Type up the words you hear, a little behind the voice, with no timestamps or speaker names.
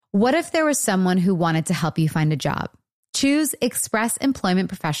What if there was someone who wanted to help you find a job? Choose Express Employment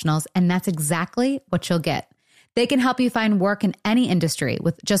Professionals, and that's exactly what you'll get. They can help you find work in any industry.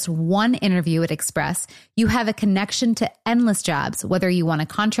 With just one interview at Express, you have a connection to endless jobs, whether you want a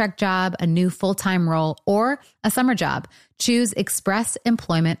contract job, a new full-time role, or a summer job. Choose Express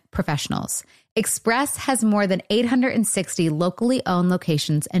Employment Professionals. Express has more than 860 locally owned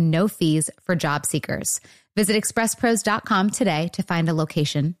locations and no fees for job seekers. Visit expresspros.com today to find a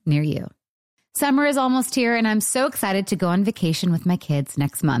location near you. Summer is almost here, and I'm so excited to go on vacation with my kids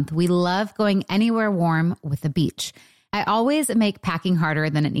next month. We love going anywhere warm with a beach. I always make packing harder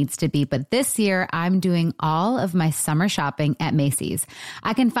than it needs to be, but this year I'm doing all of my summer shopping at Macy's.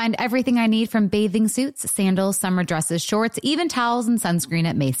 I can find everything I need from bathing suits, sandals, summer dresses, shorts, even towels and sunscreen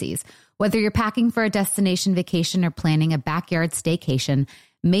at Macy's. Whether you're packing for a destination vacation or planning a backyard staycation,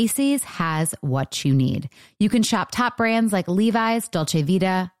 Macy's has what you need. You can shop top brands like Levi's, Dolce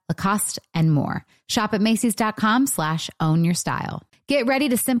Vita, Lacoste, and more. Shop at Macy's.com/ownyourstyle. Get ready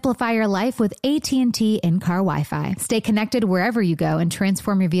to simplify your life with AT&T in-car Wi-Fi. Stay connected wherever you go and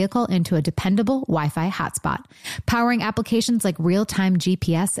transform your vehicle into a dependable Wi-Fi hotspot. Powering applications like real-time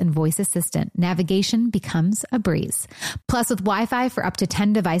GPS and voice assistant, navigation becomes a breeze. Plus, with Wi-Fi for up to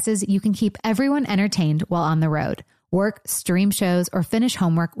 10 devices, you can keep everyone entertained while on the road. Work, stream shows, or finish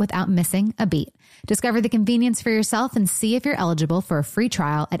homework without missing a beat. Discover the convenience for yourself and see if you're eligible for a free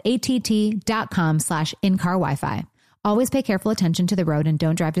trial at att.com/in-car Wi-Fi. Always pay careful attention to the road and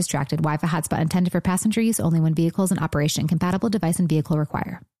don't drive distracted. Wi-Fi hotspot intended for passenger use only when vehicles in operation. Compatible device and vehicle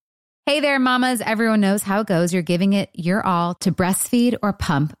require. Hey there, mamas. Everyone knows how it goes. You're giving it your all to breastfeed or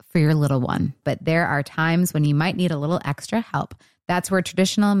pump for your little one. But there are times when you might need a little extra help. That's where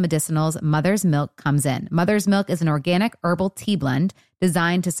Traditional Medicinal's Mother's Milk comes in. Mother's Milk is an organic herbal tea blend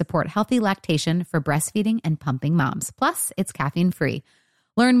designed to support healthy lactation for breastfeeding and pumping moms. Plus, it's caffeine-free.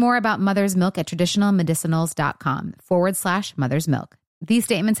 Learn more about Mother's Milk at traditionalmedicinals.com/Mother's Milk. These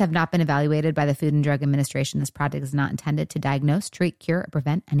statements have not been evaluated by the Food and Drug Administration. This product is not intended to diagnose, treat, cure, or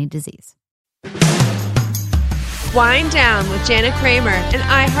prevent any disease. Wind Down with Jana Kramer, an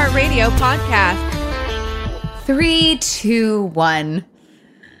iHeartRadio podcast. 3, 2, 1.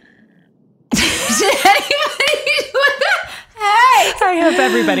 I hope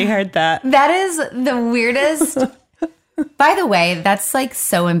everybody heard that. That is the weirdest. By the way, that's like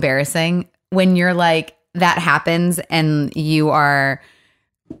so embarrassing when you're like, that happens and you are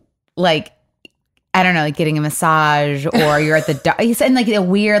like, I don't know, like getting a massage or you're at the, and like a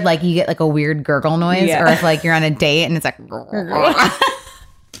weird, like you get like a weird gurgle noise, or if like you're on a date and it's like,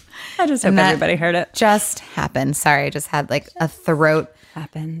 I just hope everybody heard it. Just happened. Sorry, I just had like a throat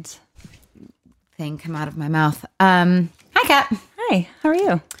Happened thing come out of my mouth. Hi, Kat. Hi, how are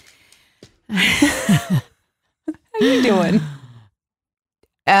you? How you doing?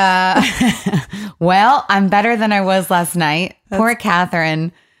 Well, I'm better than I was last night. Poor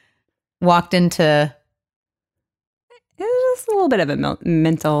Catherine walked into It was just a little bit of a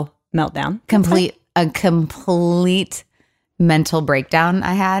mental meltdown. a complete mental breakdown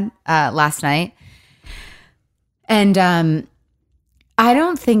I had last night. And I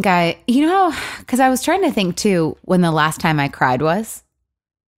don't think because I was trying to think too when the last time I cried was.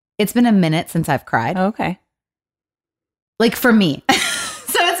 It's been a minute since I've cried. Okay. Like for me.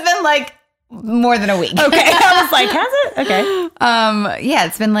 So it's been like more than a week. Okay. I was like, has it? Okay. Yeah,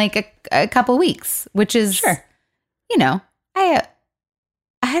 it's been like a couple weeks, which is, sure. You know, I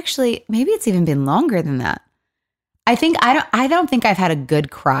actually, maybe it's even been longer than that. I don't think I've had a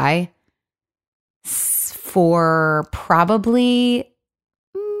good cry for probably,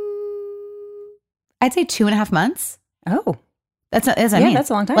 I'd say 2.5 months. Oh, that's a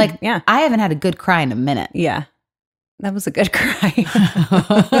long time. Like, yeah, I haven't had a good cry in a minute. Yeah, that was a good cry,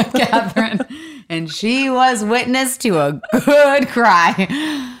 Catherine, and she was witness to a good cry.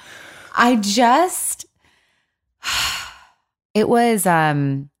 It was.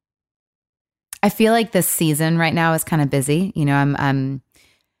 I feel like this season right now is kind of busy. You know,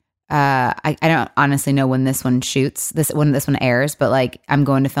 I don't honestly know when this one when this one airs, but like I'm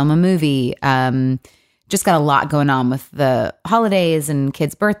going to film a movie. Just got a lot going on with the holidays and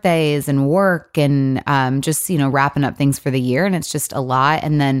kids' birthdays and work and just, you know, wrapping up things for the year. And it's just a lot.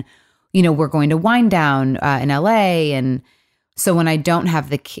 And then, you know, we're going to Wind Down in LA. And so when I don't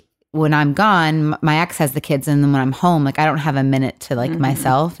have when I'm gone, my ex has the kids. And then when I'm home, like I don't have a minute to like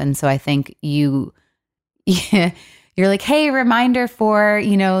myself. And so I think you're like, hey, reminder for,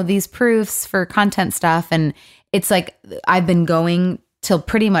 you know, these proofs for content stuff. And it's like, I've been going till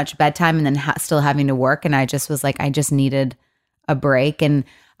pretty much bedtime and then still having to work. And I just was like, I just needed a break. And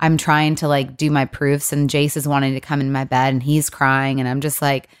I'm trying to like do my proofs and Jace is wanting to come in my bed and he's crying. And I'm just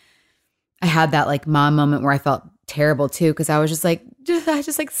like, I had that like mom moment where I felt terrible too. Cause I was just like,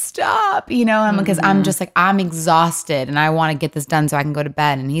 stop, because I'm just like, I'm exhausted and I want to get this done so I can go to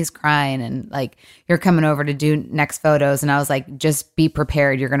bed. And he's crying and like, you're coming over to do next photos. And I was like, just be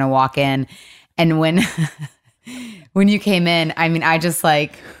prepared. You're going to walk in. And when, when you came in, I mean, I just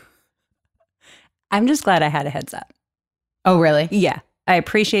like, I'm just glad I had a heads up. Oh, really? Yeah. I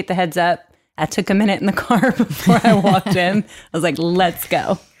appreciate the heads up. I took a minute in the car before I walked in. I was like, let's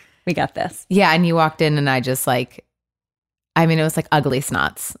go. We got this. Yeah. And you walked in and I just like, I mean, it was like ugly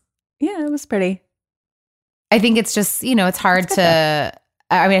snots. Yeah, it was pretty. I think it's just, it's hard to,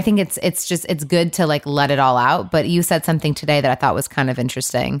 I mean, I think it's good to like let it all out. But you said something today that I thought was kind of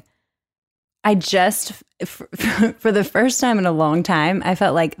interesting. I just, for the first time in a long time, I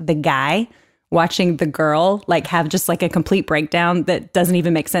felt like the guy watching the girl like have just like a complete breakdown that doesn't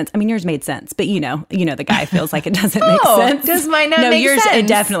even make sense. I mean, yours made sense, but the guy feels like it doesn't make sense. Does mine not make yours, sense? It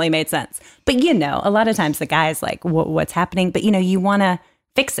definitely made sense. But a lot of times the guy's like, what's happening? But you want to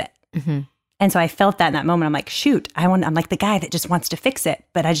fix it. Mm-hmm. And so I felt that in that moment. I'm like, shoot, I'm like the guy that just wants to fix it,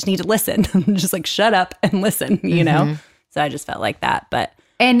 but I just need to listen. I'm just like, shut up and listen, So I just felt like that. But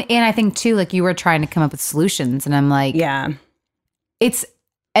and I think too, like you were trying to come up with solutions, and I'm like, yeah,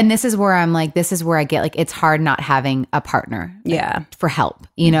 and this is where I'm like, this is where I get like, it's hard not having a partner. Yeah. For help.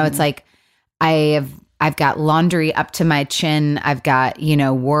 It's like, I've got laundry up to my chin. I've got,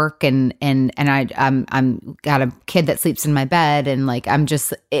 work and I'm got a kid that sleeps in my bed. And like, I'm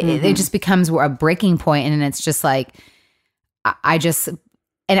just, it just becomes a breaking point. And it's just like, I kind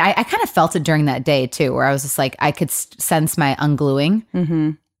of felt it during that day too, where I was just like, I could sense my ungluing.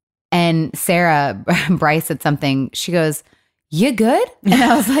 Mm-hmm. And Sarah Bryce said something, she goes, "You good?" And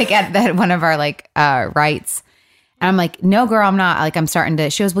I was like at that one of our like rights. And I'm like, "No, girl, I'm not." Like I'm starting to,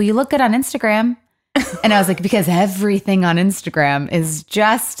 she goes, "Well, you look good on Instagram." And I was like, because everything on Instagram is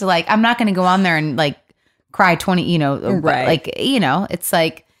just like, I'm not going to go on there and like cry 20, right. Like, it's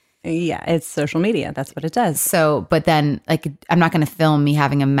like. Yeah, it's social media. That's what it does. So, but then like, I'm not going to film me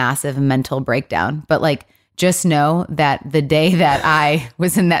having a massive mental breakdown, but like, just know that the day that I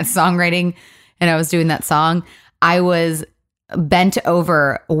was in that songwriting and I was doing that song, I was bent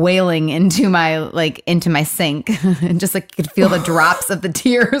over wailing into my sink and just like could feel the drops of the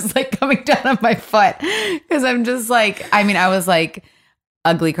tears like coming down on my foot because I'm just like, I mean, I was like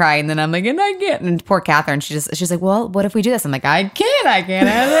ugly crying, and then I'm like, and I can't. And poor Catherine, she's like, well, what if we do this? I'm like, I can't.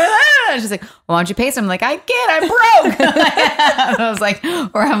 She's like, well, why don't you pay someone? I'm like, I can't, I'm broke. And I was like,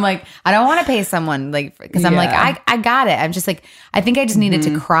 or I'm like, I don't want to pay someone, like, because I'm like, I got it. I'm just like, I think I just needed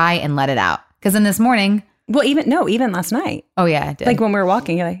to cry and let it out. Because then this morning. Well, even last night. Oh yeah, I did. Like when we were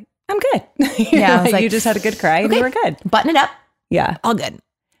walking, you're like, I'm good. Yeah, I was like, you just had a good cry and you were good. Button it up. Yeah. All good.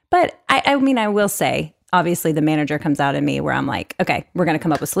 But I mean, I will say, obviously the manager comes out in me where I'm like, okay, we're going to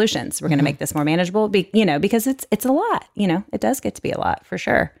come up with solutions. We're going to make this more manageable, because it's a lot, it does get to be a lot for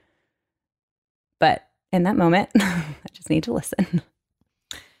sure. But in that moment, I just need to listen.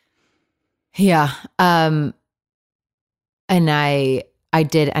 Yeah. And I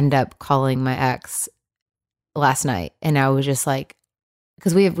did end up calling my ex last night, and I was just like,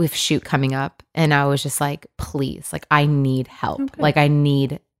 because we have shoot coming up, and I was just like, please, like I need help. Okay. Like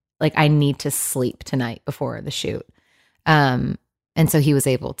I need to sleep tonight before the shoot. And so he was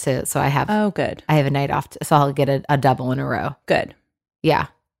able to, so I have good. I have a night off, so I'll get a double in a row. Good. Yeah.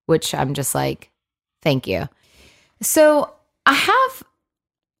 Which I'm just like, thank you. So I have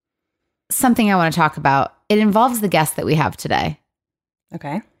something I want to talk about. It involves the guest that we have today.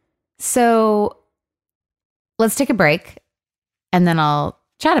 Okay. So let's take a break and then I'll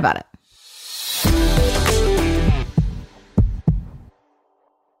chat about it.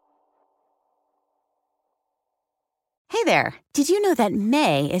 Hey there. Did you know that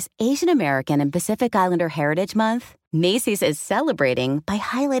May is Asian American and Pacific Islander Heritage Month? Macy's is celebrating by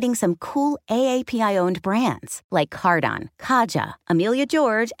highlighting some cool AAPI-owned brands like Cardon, Kaja, Amelia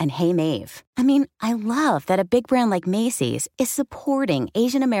George, and Hey Mave. I mean, I love that a big brand like Macy's is supporting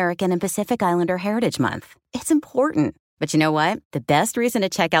Asian American and Pacific Islander Heritage Month. It's important. But you know what? The best reason to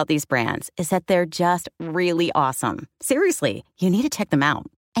check out these brands is that they're just really awesome. Seriously, you need to check them out.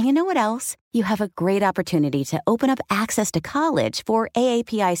 And you know what else? You have a great opportunity to open up access to college for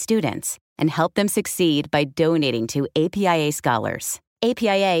AAPI students and help them succeed by donating to APIA Scholars.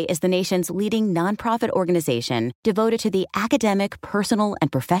 APIA is the nation's leading nonprofit organization devoted to the academic, personal,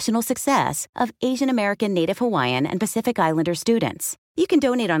 and professional success of Asian American, Native Hawaiian, and Pacific Islander students. You can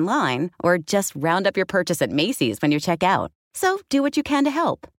donate online or just round up your purchase at Macy's when you check out. So do what you can to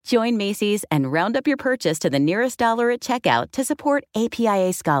help. Join Macy's and round up your purchase to the nearest dollar at checkout to support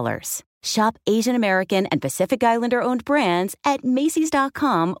APIA scholars. Shop Asian American and Pacific Islander owned brands at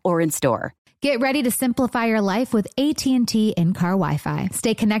Macys.com or in store. Get ready to simplify your life with AT&T in-car Wi-Fi.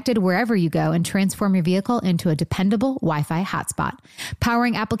 Stay connected wherever you go and transform your vehicle into a dependable Wi-Fi hotspot.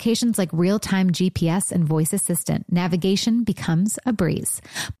 Powering applications like real-time GPS and voice assistant, navigation becomes a breeze.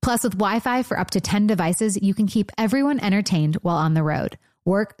 Plus, with Wi-Fi for up to 10 devices, you can keep everyone entertained while on the road.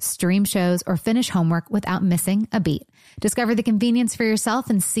 Work, stream shows, or finish homework without missing a beat. Discover the convenience for yourself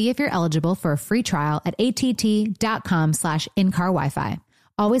and see if you're eligible for a free trial at att.com/in-car Wi-Fi.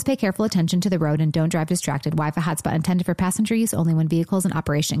 Always pay careful attention to the road and don't drive distracted. Wi-Fi hotspot intended for passenger use only when vehicles in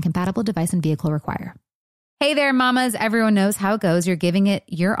operation. Compatible device and vehicle require. Hey there, mamas. Everyone knows how it goes. You're giving it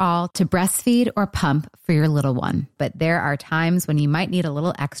your all to breastfeed or pump for your little one. But there are times when you might need a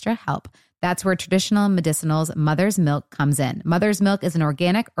little extra help. That's where traditional medicinals Mother's Milk comes in. Mother's Milk is an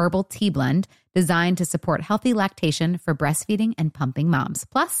organic herbal tea blend designed to support healthy lactation for breastfeeding and pumping moms.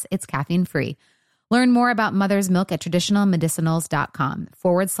 Plus, it's caffeine-free. Learn more about Mother's Milk at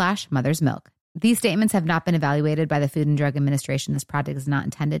traditionalmedicinals.com/Mother's Milk. These statements have not been evaluated by the Food and Drug Administration. This product is not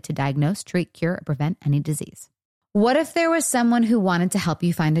intended to diagnose, treat, cure, or prevent any disease. What if there was someone who wanted to help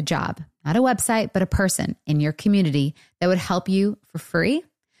you find a job? Not a website, but a person in your community that would help you for free?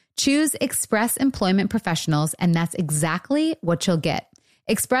 Choose Express Employment Professionals, and that's exactly what you'll get.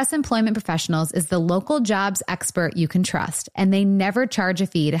 Express Employment Professionals is the local jobs expert you can trust, and they never charge a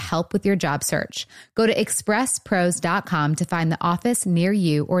fee to help with your job search. Go to expresspros.com to find the office near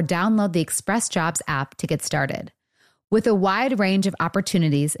you or download the Express Jobs app to get started. With a wide range of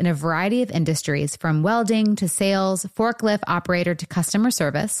opportunities in a variety of industries, from welding to sales, forklift operator to customer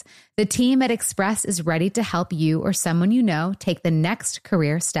service, the team at Express is ready to help you or someone you know take the next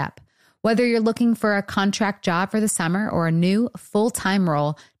career step. Whether you're looking for a contract job for the summer or a new full-time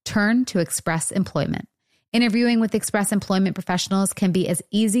role, turn to Express Employment. Interviewing with Express Employment Professionals can be as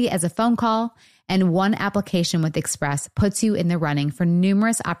easy as a phone call, and one application with Express puts you in the running for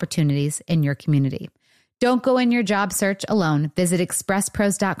numerous opportunities in your community. Don't go in your job search alone. Visit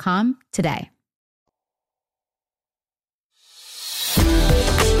expresspros.com today.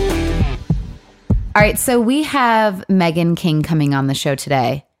 All right, so we have Meghan King coming on the show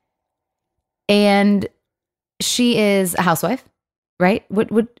today. And she is a housewife, right?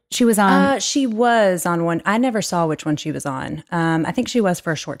 What she was on? She was on one. I never saw which one she was on. I think she was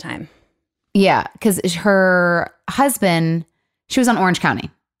for a short time. Yeah, because her husband, she was on Orange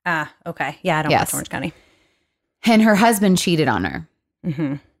County. Ah, okay. Yeah, I don't watch Orange County. And her husband cheated on her.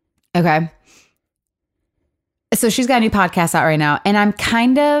 Mm-hmm. Okay. So she's got a new podcast out right now. And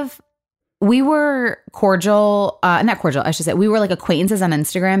we were cordial, not cordial, I should say. We were like acquaintances on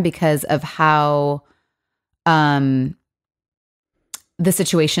Instagram because of how the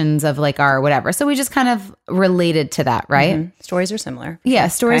situations of like our whatever. So we just kind of related to that, right? Mm-hmm. Stories are similar. Yeah,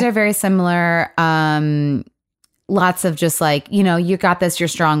 stories are very similar. Lots of just like, you got this, you're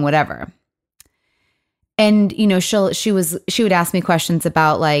strong, whatever. And, she would ask me questions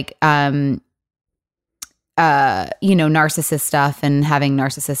about like, narcissist stuff and having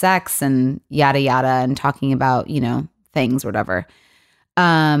narcissist sex and yada, yada, and talking about, things, whatever.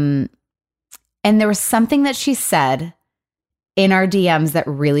 And there was something that she said in our DMs that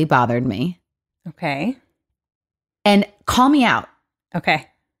really bothered me. Okay. And call me out. Okay.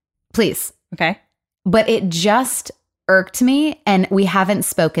 Please. Okay. But it just irked me, and we haven't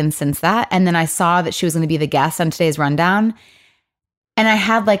spoken since that. And then I saw that she was going to be the guest on today's rundown. And I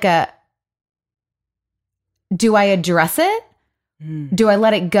had like do I address it? Do I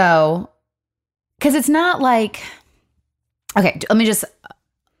let it go? Because it's not like, okay,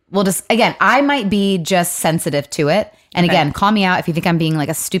 again, I might be just sensitive to it. And again, call me out if you think I'm being like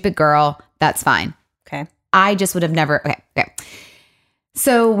a stupid girl, that's fine. Okay. I just would have never, okay.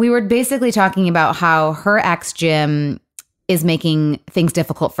 So we were basically talking about how her ex, Jim, is making things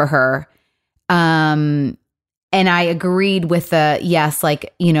difficult for her. And I agreed with yes,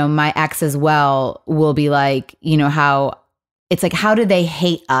 like, my ex as well will be like, how it's like, how did they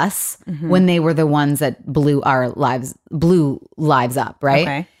hate us when they were the ones that blew lives up, right?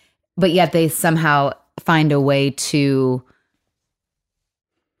 Okay. But yet they somehow find a way to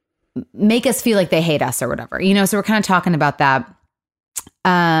make us feel like they hate us or whatever, so we're kind of talking about that.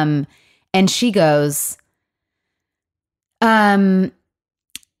 And she goes,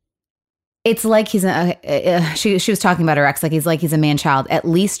 it's like he's she was talking about her ex, like he's a man child. At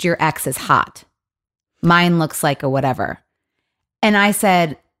least your ex is hot. Mine looks like a whatever. And I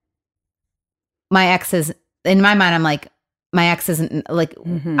said, my ex is, in my mind, I'm like, my ex isn't like,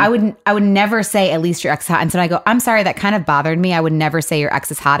 I would never say at least your ex is hot. And so I go, I'm sorry, that kind of bothered me. I would never say your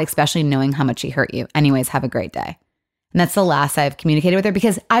ex is hot, especially knowing how much he hurt you. Anyways, have a great day. And that's the last I've communicated with her,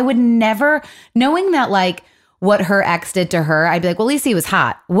 because I would never, knowing that like what her ex did to her, I'd be like, well, at least he was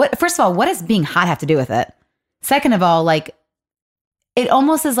hot. First of all, what does being hot have to do with it? Second of all, like, it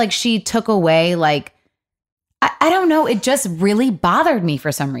almost is like she took away, like, I don't know. It just really bothered me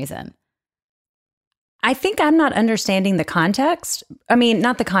for some reason. I think I'm not understanding the context. I mean,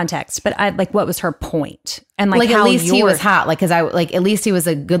 not the context, but I like, what was her point? And like at least he was hot. Like, cause at least he was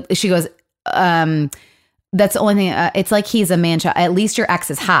a good, she goes, that's the only thing. It's like, he's a man child. At least your ex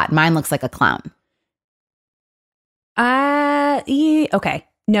is hot. Mine looks like a clown. Okay.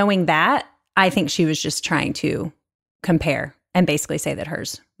 Knowing that, I think she was just trying to compare and basically say that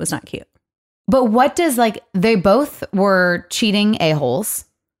hers was not cute. But what does, like, they both were cheating a-holes.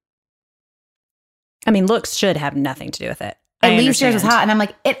 I mean, looks should have nothing to do with it. At least yours was hot. And I'm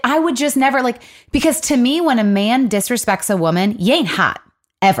like, I would just never, like, because to me, when a man disrespects a woman, you ain't hot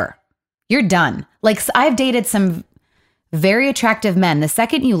ever. You're done. Like, I've dated some very attractive men. The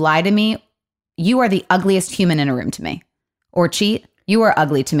second you lie to me, you are the ugliest human in a room to me. Or cheat, you are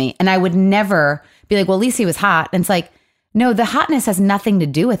ugly to me. And I would never be like, well, at least he was hot. And it's like, no, the hotness has nothing to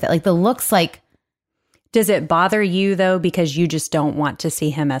do with it. Like, the looks, like. Does it bother you, though, because you just don't want to see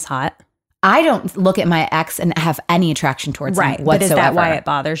him as hot? I don't look at my ex and have any attraction towards him whatsoever. But is that why it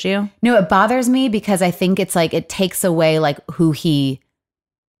bothers you? No, it bothers me because I think it's like, it takes away like who he,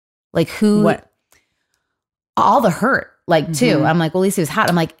 like who, what? All the hurt, like too. I'm like, well, at least he was hot.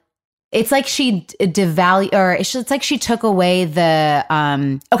 I'm like, it's like she devalued, or it's like she took away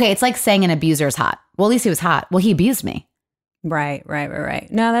the, okay, it's like saying an abuser is hot. Well, at least he was hot. Well, he abused me. Right.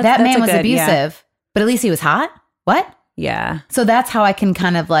 No, that's that man was good, abusive, but at least he was hot. What? Yeah. So that's how I can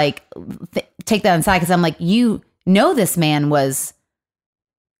kind of like take that inside, because I'm like, you know, this man was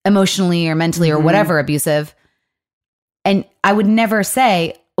emotionally or mentally or whatever abusive. And I would never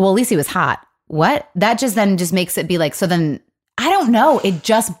say, well, at least he was hot. What? That just then just makes it be like, so then I don't know. It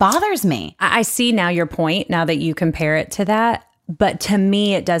just bothers me. I see now your point now that you compare it to that. But to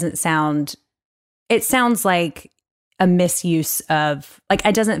me, it sounds like a misuse of, like,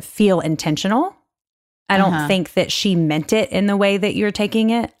 it doesn't feel intentional. I don't think that she meant it in the way that you're taking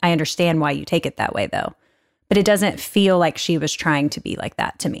it. I understand why you take it that way, though. But it doesn't feel like she was trying to be like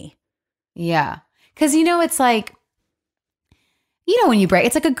that to me. Yeah. Because, you know, it's like, you know, when you break,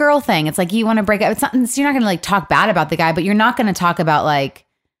 it's like a girl thing. It's like you want to break up. It's not, so you're not going to like talk bad about the guy, but you're not going to talk about like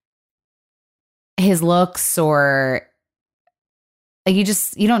his looks or like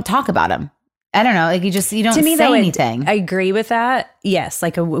you don't talk about him. I don't know. Like you don't to me, say though, anything. I agree with that. Yes.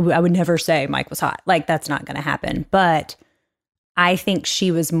 Like I would never say Mike was hot. Like that's not going to happen. But I think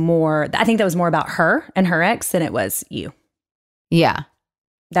that was more about her and her ex than it was you. Yeah.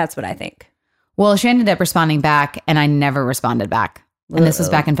 That's what I think. Well, she ended up responding back and I never responded back. And this was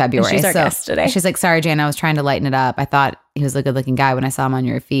back in February. She's our guest today. She's like, sorry, Jane, I was trying to lighten it up. I thought he was a good looking guy when I saw him on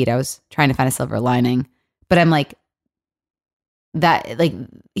your feed. I was trying to find a silver lining. But I'm like,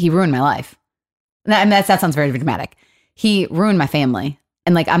 he ruined my life. That sounds very dramatic. He ruined my family.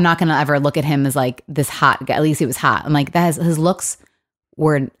 And like, I'm not going to ever look at him as like this hot guy. At least he was hot. I'm like, his looks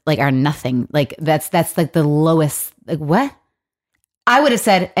are nothing. Like that's like the lowest, like what? I would have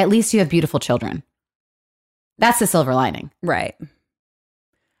said, at least you have beautiful children. That's the silver lining. Right.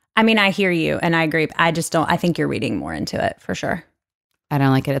 I mean, I hear you and I agree. I think you're reading more into it for sure. I don't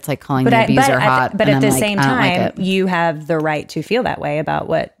like it. It's like calling the abuser hot. But at the same time, you have the right to feel that way about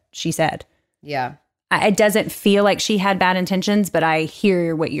what she said. Yeah. It doesn't feel like she had bad intentions, but I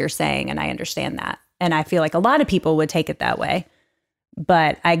hear what you're saying and I understand that. And I feel like a lot of people would take it that way.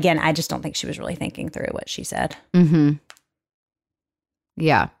 But again, I just don't think she was really thinking through what she said. Mm-hmm.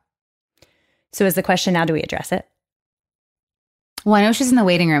 Yeah. So is the question now, do we address it? Well, I know she's in the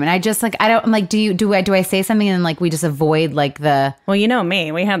waiting room and I just like, I don't like, do I say something and like we just avoid like the. Well, you know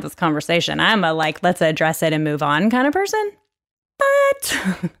me, we had this conversation. I'm a like, let's address it and move on kind of person.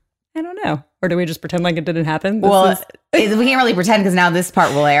 But I don't know. Or do we just pretend like it didn't happen? We can't really pretend because now this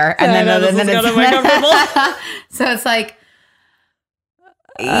part will air. And then it's uncomfortable. So it's like,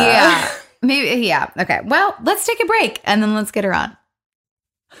 yeah, maybe. Yeah. Okay. Well, let's take a break and then let's get her on.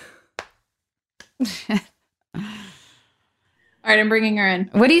 All right, I'm bringing her in.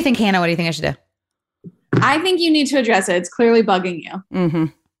 What do you think, Hannah? What do you think I should do? I think you need to address it. It's clearly bugging you. Mm-hmm.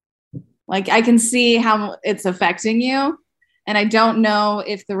 Like, I can see how it's affecting you. And I don't know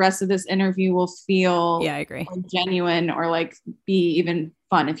if the rest of this interview will feel I agree. Like, genuine or like be even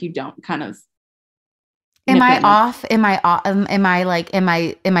fun if you don't kind of. Am I off? Am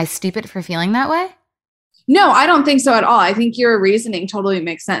I stupid for feeling that way? No, I don't think so at all. I think your reasoning totally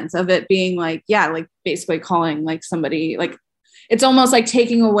makes sense of it being like, yeah, like basically calling like somebody, like it's almost like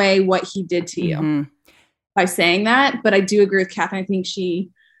taking away what he did to you by saying that. But I do agree with Catherine. I think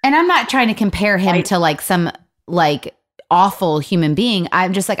and I'm not trying to compare him to like some like awful human being.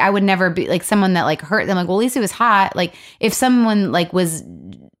 I'm just like, I would never be like someone that like hurt them. Like, well, at least he was hot. Like if someone like was,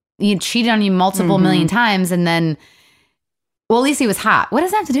 you cheated on you multiple million times and then, well, at least he was hot. What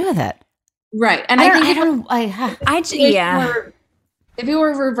does that have to do with it? Right. And if it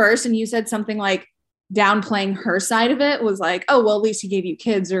were reversed and you said something like downplaying her side of it was like, oh, well, at least he gave you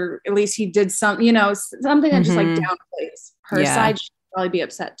kids, or at least he did something that just like downplays her side, she'd probably be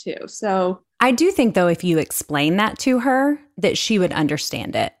upset too. So I do think though, if you explain that to her, that she would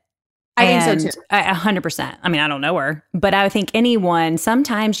understand it. I think so too. 100%. I mean, I don't know her, but I think anyone,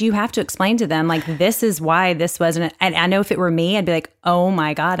 sometimes you have to explain to them, like, this is why this wasn't. And I know if it were me, I'd be like, oh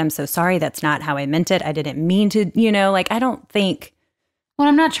my God, I'm so sorry. That's not how I meant it. I didn't mean to, like, I don't think. Well,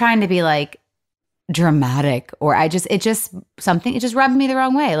 I'm not trying to be like dramatic or it just rubbed me the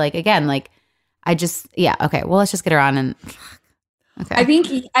wrong way. Like, again, like okay, well, let's just get her on and. Okay. I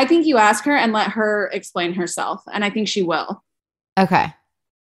think you ask her and let her explain herself. And I think she will. Okay.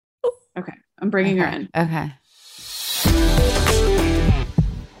 Okay, I'm bringing her in. Okay.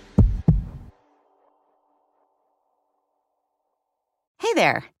 Hey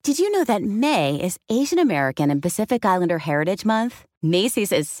there. Did you know that May is Asian American and Pacific Islander Heritage Month?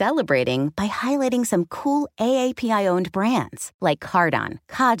 Macy's is celebrating by highlighting some cool AAPI-owned brands like Cardon,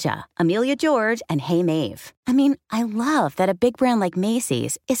 Kaja, Amelia George, and Hey Mave. I mean, I love that a big brand like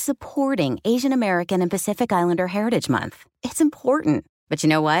Macy's is supporting Asian American and Pacific Islander Heritage Month. It's important. But you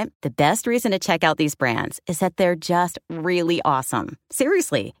know what? The best reason to check out these brands is that they're just really awesome.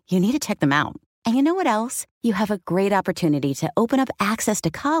 Seriously, you need to check them out. And you know what else? You have a great opportunity to open up access to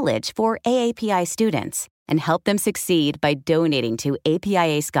college for AAPI students and help them succeed by donating to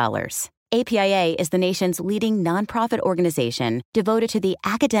APIA Scholars. APIA is the nation's leading nonprofit organization devoted to the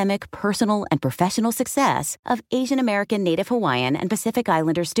academic, personal, and professional success of Asian American, Native Hawaiian, and Pacific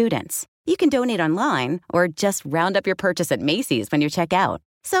Islander students. You can donate online or just round up your purchase at Macy's when you check out.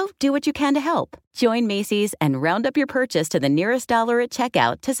 So do what you can to help. Join Macy's and round up your purchase to the nearest dollar at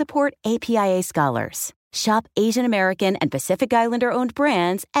checkout to support APIA Scholars. Shop Asian American and Pacific Islander-owned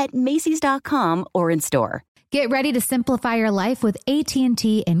brands at Macys.com or in store. Get ready to simplify your life with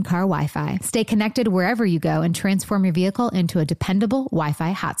AT&T in-car Wi-Fi. Stay connected wherever you go and transform your vehicle into a dependable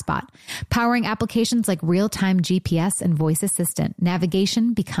Wi-Fi hotspot. Powering applications like real-time GPS and voice assistant,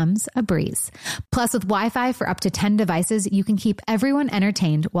 navigation becomes a breeze. Plus, with Wi-Fi for up to 10 devices, you can keep everyone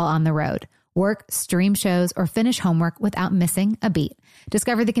entertained while on the road. Work, stream shows, or finish homework without missing a beat.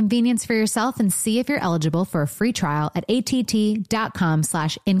 Discover the convenience for yourself and see if you're eligible for a free trial at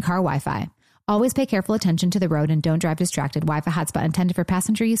att.com/in-car Wi-Fi. Always pay careful attention to the road and don't drive distracted. Wi-Fi hotspot intended for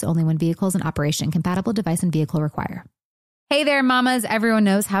passenger use only when vehicles in operation. Compatible device and vehicle require. Hey there, mamas. Everyone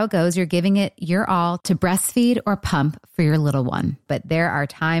knows how it goes. You're giving it your all to breastfeed or pump for your little one. But there are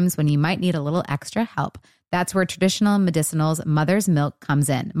times when you might need a little extra help. That's where traditional medicinals Mother's Milk comes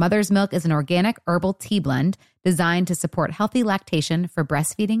in. Mother's Milk is an organic herbal tea blend designed to support healthy lactation for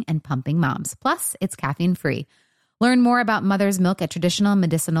breastfeeding and pumping moms. Plus, it's caffeine-free. Learn more about Mother's Milk at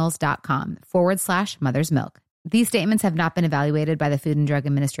traditionalmedicinals.com/Mother's Milk. These statements have not been evaluated by the Food and Drug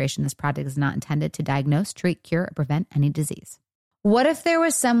Administration. This product is not intended to diagnose, treat, cure, or prevent any disease. What if there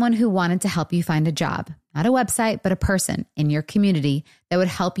was someone who wanted to help you find a job? Not a website, but a person in your community that would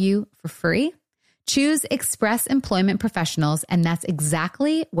help you for free? Choose Express Employment Professionals, and that's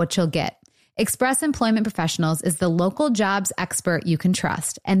exactly what you'll get. Express Employment Professionals is the local jobs expert you can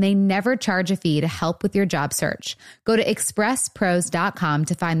trust, and they never charge a fee to help with your job search. Go to expresspros.com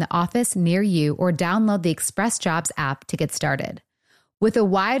to find the office near you or download the Express Jobs app to get started. With a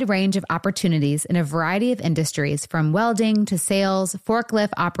wide range of opportunities in a variety of industries, from welding to sales,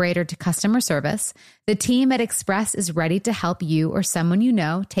 forklift operator to customer service, the team at Express is ready to help you or someone you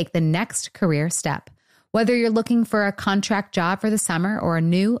know take the next career step. Whether you're looking for a contract job for the summer or a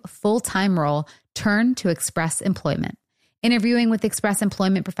new full-time role, turn to Express Employment. Interviewing with Express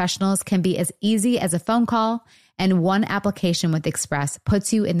Employment Professionals can be as easy as a phone call, and one application with Express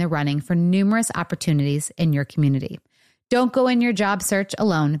puts you in the running for numerous opportunities in your community. Don't go in your job search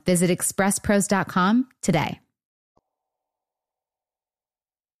alone. Visit expresspros.com today.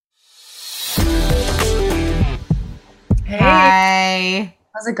 Hey. Hi.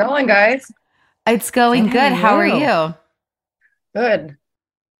 How's it going, guys? It's going good. How are you? Good.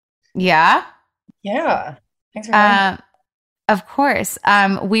 Yeah? Yeah. Thanks for having me. Of course.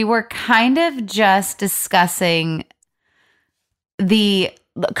 We were kind of just discussing the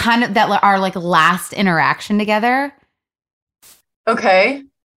kind of that our like last interaction together. Okay.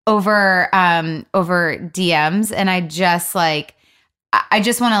 Over DMs, and I just like I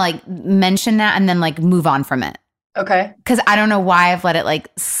just want to like mention that and then like move on from it. Okay. Because I don't know why I've let it like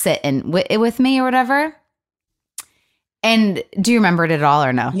sit in with me or whatever. And do you remember it at all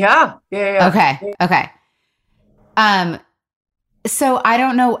or no? Yeah. Okay. So I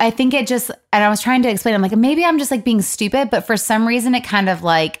don't know. I think it just, and I was trying to explain, I'm like, maybe I'm just like being stupid, but for some reason it kind of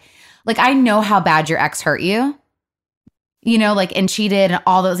like I know how bad your ex hurt you. You know, like, and cheated and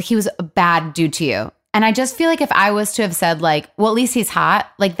all those, like, he was a bad dude to you. And I just feel like if I was to have said like, well, at least he's hot,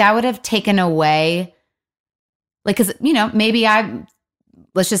 like that would have taken away, like, cause you know, maybe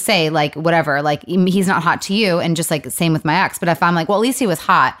let's just say like, whatever, like he's not hot to you. And just like same with my ex. But if I'm like, well, at least he was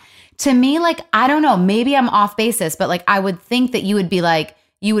hot to me, like, I don't know, maybe I'm off basis, but like, I would think that you would be like,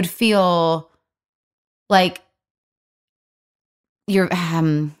 you would feel like you're,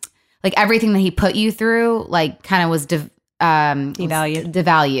 like everything that he put you through, like kind of was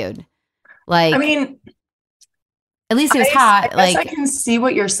devalued. Like, I mean, at least he was hot. I guess I can see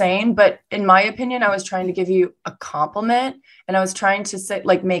what you're saying, but in my opinion, I was trying to give you a compliment, and I was trying to say,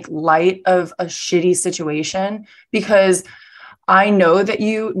 like, make light of a shitty situation, because I know that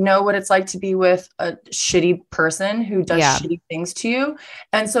you know what it's like to be with a shitty person who does shitty things to you.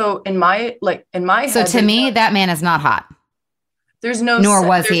 And so in my head, so to me, that man is not hot. There's no, nor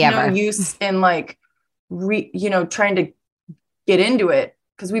was he ever. No use in like, trying to get into it,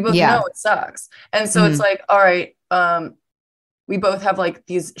 because we both know it sucks. And so it's like, all right, we both have like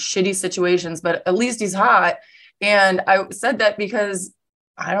these shitty situations, but at least he's hot. And I said that because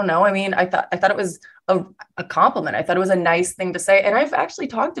I don't know. I mean, I thought it was a compliment. I thought it was a nice thing to say. And I've actually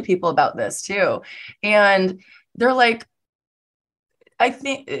talked to people about this too. And they're like, I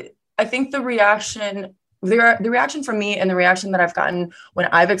think the reaction from me and the reaction that I've gotten when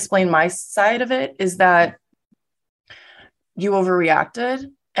I've explained my side of it is that you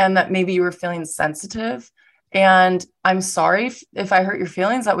overreacted and that maybe you were feeling sensitive. And I'm sorry if I hurt your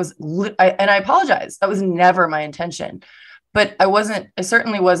feelings. That was, and I apologize. That was never my intention, but I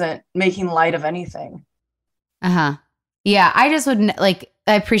certainly wasn't making light of anything. Yeah. I just would like,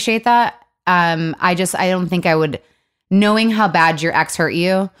 I appreciate that. I don't think I would, knowing how bad your ex hurt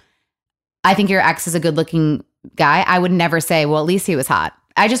you. I think your ex is a good looking guy. I would never say, well, at least he was hot.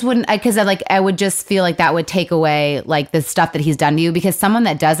 I just wouldn't, because I would just feel like that would take away like the stuff that he's done to you, because someone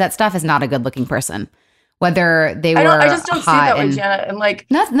that does that stuff is not a good looking person. Whether they were I just don't see it that way, Jana. And like,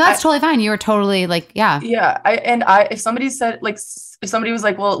 that's totally fine. You were totally like, yeah. If somebody said like, if somebody was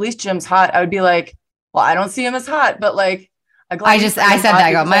like, well, at least Jim's hot, I would be like, well, I don't see him as hot, but like, I said that.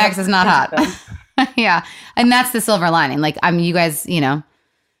 I go, my ex is not hot. Yeah. And that's the silver lining. Like, you guys,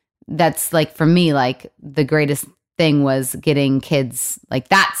 that's like, for me, like the greatest thing was getting kids. Like,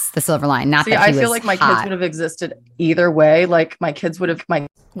 that's the silver line. Not that he was I feel like my hot. kids would have existed either way. Like my kids would have,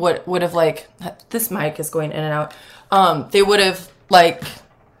 would have like, this mic is going in and out. They would have like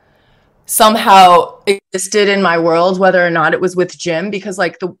somehow existed in my world, whether or not it was with Jim, because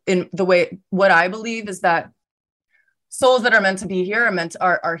like what I believe is that souls that are meant to be here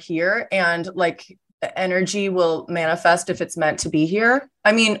are here, and like the energy will manifest if it's meant to be here.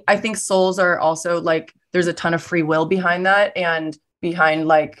 I mean, I think souls are also like, there's a ton of free will behind that and behind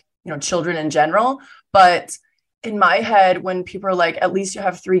like, children in general. But in my head, when people are like, at least you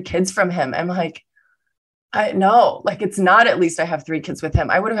have 3 kids from him, I'm like, I know, like, it's not at least I have 3 kids with him.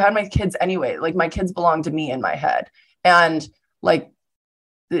 I would have had my kids anyway. Like, my kids belong to me in my head. And like,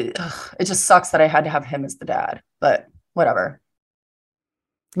 it just sucks that I had to have him as the dad, but whatever.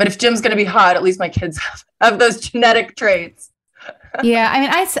 But if Jim's going to be hot, at least my kids have those genetic traits. Yeah. I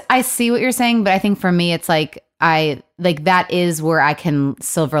mean, I see what you're saying, but I think for me, it's like, that is where I can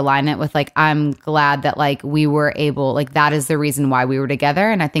silver line it with like, I'm glad that like we were able, like that is the reason why we were together.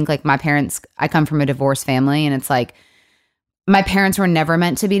 And I think like my parents, I come from a divorced family, and it's like, my parents were never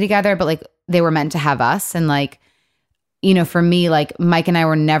meant to be together, but like they were meant to have us. And like, for me, like Mike and I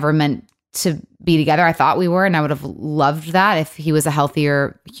were never meant to be together. I thought we were, and I would have loved that if he was a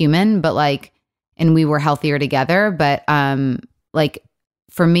healthier human, but like, and we were healthier together. But like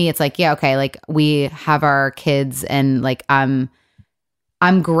for me, it's like, yeah, okay, like we have our kids, and like I'm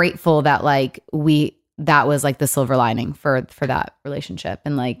grateful that like that was like the silver lining for that relationship.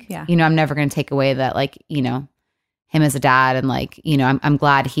 And like, I'm never going to take away that like, him as a dad, and like, I'm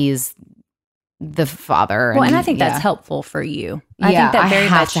glad he's the father. Well, and I think that's helpful for you. I think that very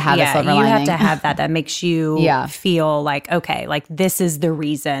much to have a silver lining. You have to have that makes you feel like, okay, like this is the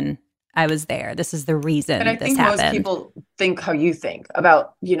reason I was there. This is the reason and I this think happened. Most people think how you think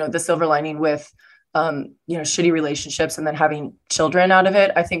about, the silver lining with shitty relationships and then having children out of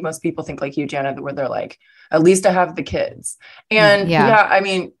it. I think most people think like you, Jana, where they're like, at least I have the kids. And yeah, I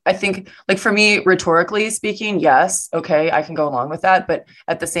mean, I think like for me, rhetorically speaking, yes, okay, I can go along with that. But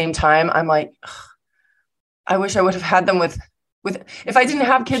at the same time, I'm like, I wish I would have had them with if I didn't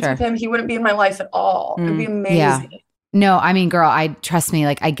have kids with him, he wouldn't be in my life at all. It'd be amazing. Yeah. No, I mean, girl, trust me,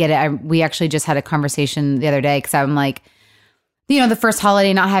 like I get it. We actually just had a conversation the other day because I'm like, the first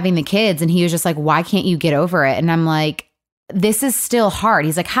holiday not having the kids, and he was just like, why can't you get over it? And I'm like, this is still hard.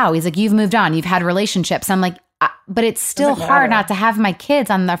 He's like, how? He's like, you've moved on, you've had relationships. I'm like, but it's still hard not to have my kids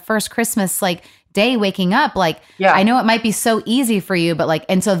on the first Christmas like day waking up. Like, I know it might be so easy for you, but like,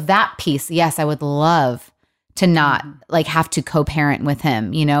 and so that piece, yes, I would love to not like have to co-parent with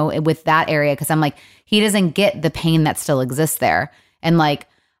him, with that area. Cause I'm like, he doesn't get the pain that still exists there. And like,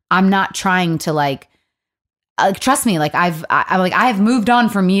 I'm not trying to like, trust me, like I've moved on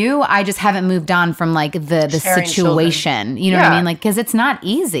from you. I just haven't moved on from like the situation. Children. You know what I mean? Like, cause it's not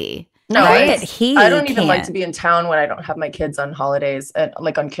easy. No, right? I don't even like to be in town when I don't have my kids on holidays. And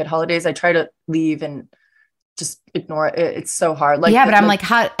like on kid holidays, I try to leave and just ignore it. It's so hard. Like, but I'm like,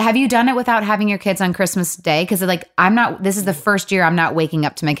 how have you done it without having your kids on Christmas Day? Cause like, this is the first year I'm not waking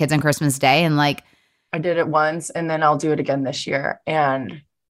up to my kids on Christmas Day. And like, I did it once and then I'll do it again this year. And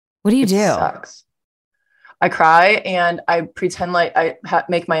what do you do? Sucks. I cry and I pretend like I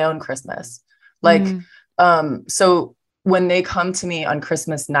make my own Christmas. Like, so when they come to me on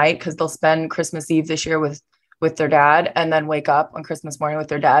Christmas night, cause they'll spend Christmas Eve this year with their dad and then wake up on Christmas morning with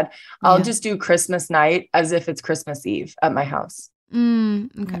their dad, I'll just do Christmas night as if it's Christmas Eve at my house.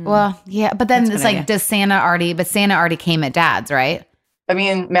 Okay. Well, yeah, but then it's like, Santa already came at dad's, right? I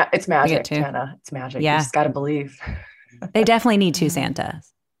mean, it's magic, Tana. It's magic. Yeah. You just got to believe. They definitely need two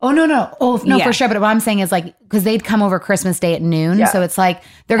Santas. Oh, no. Oh, no, for sure. But what I'm saying is like, because they'd come over Christmas Day at noon. Yeah. So it's like,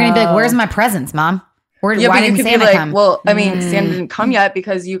 they're going to be like, where's my presents, Mom? Why didn't Santa come? Well, I mean, Santa didn't come yet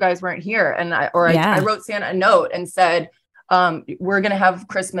because you guys weren't here. And I wrote Santa a note and said, we're going to have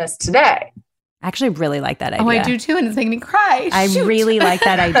Christmas today. I actually really like that idea. Oh, I do too. And it's making me cry. I really like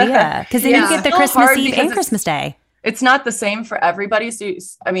that idea. Because then you get the Christmas Eve and Christmas Day. It's not the same for everybody. So,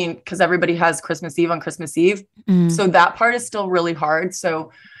 I mean, because everybody has Christmas Eve on Christmas Eve. So that part is still really hard.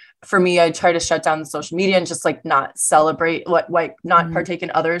 So for me, I try to shut down the social media and just like not celebrate not partake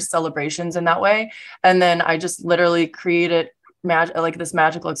in others' celebrations in that way. And then I just literally created this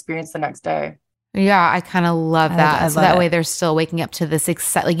magical experience the next day. Yeah, I kind of love that. So that way they're still waking up to this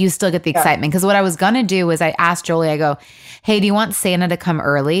like you still get the excitement. Because what I was going to do was I asked Jolie, I go, hey, do you want Santa to come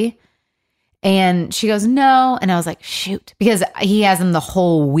early? And she goes, no. And I was like, shoot, because he has them the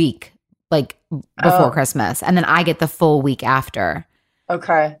whole week, like before Christmas. And then I get the full week after.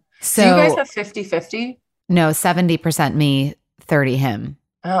 Okay. So you guys have 50-50? No, 70% me, 30 him.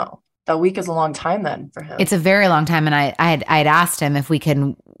 Oh, that week is a long time then for him. It's a very long time. And I had asked him if we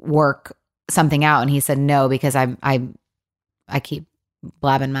can work something out. And he said no, because I keep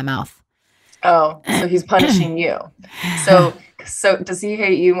blabbing my mouth. Oh, so he's punishing you. So does he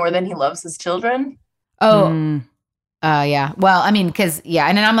hate you more than he loves his children? Oh, yeah. Well, I mean, because,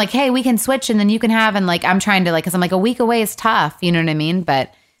 and then I'm like, hey, we can switch and then you can have, and like, I'm trying to like, because I'm like, a week away is tough. You know what I mean?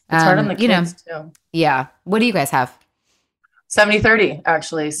 But it's hard on the kids too. Yeah. What do you guys have? 70-30,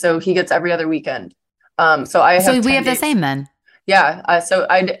 actually. So he gets every other weekend. So we have the same then. Yeah. So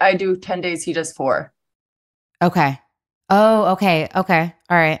I do 10 days. He does 4. Okay. Oh, okay. Okay.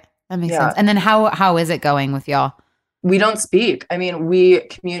 All right. That makes sense. And then how is it going with y'all? We don't speak. I mean, we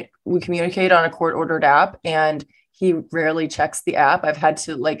communicate on a court-ordered app, and he rarely checks the app. I've had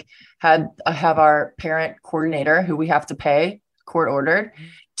to have our parent coordinator, who we have to pay, court-ordered,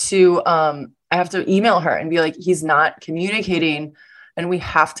 to I have to email her and be like, he's not communicating, and we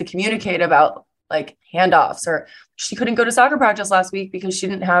have to communicate about like handoffs. Or she couldn't go to soccer practice last week because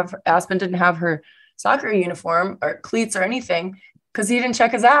Aspen didn't have her soccer uniform or cleats or anything, because he didn't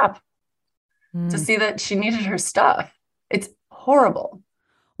check his app to see that she needed her stuff. It's horrible.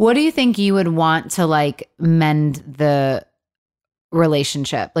 What do you think you would want to like mend the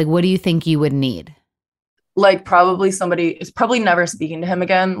relationship? Like, what do you think you would need? Like probably somebody is probably never speaking to him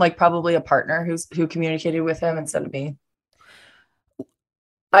again. Like probably a partner who communicated with him instead of me.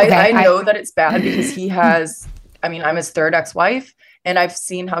 Okay, I know that it's bad because he has, I mean, I'm his third ex-wife, and I've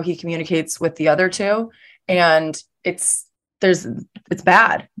seen how he communicates with the other two, and it's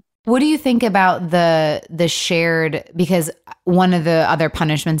bad. What do you think about the shared, because one of the other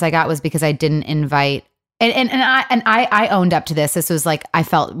punishments I got was because I didn't invite, and I owned up to this. This was like, I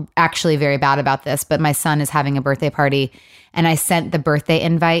felt actually very bad about this, but my son is having a birthday party, and I sent the birthday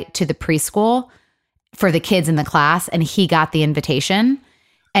invite to the preschool for the kids in the class, and he got the invitation.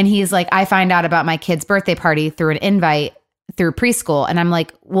 And he's like, I find out about my kid's birthday party through an invite through preschool. And I'm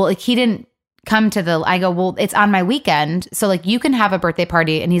like, well, like he didn't come to I go, well, it's on my weekend. So like you can have a birthday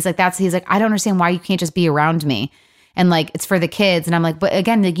party. And he's like, I don't understand why you can't just be around me. And like, it's for the kids. And I'm like, but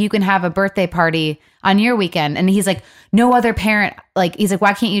again, like you can have a birthday party on your weekend. And he's like, no other parent, like, he's like,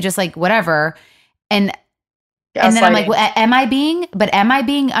 why can't you just like, whatever. And then I'm like, well, am I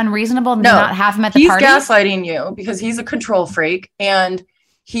being unreasonable to not have him at the party? He's gaslighting you because he's a control freak, and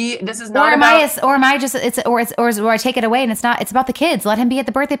this is not or I take it away and it's about the kids. Let him be at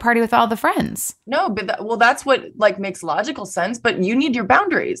the birthday party with all the friends. No, but that's what like makes logical sense, but you need your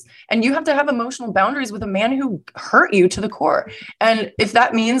boundaries, and you have to have emotional boundaries with a man who hurt you to the core. And if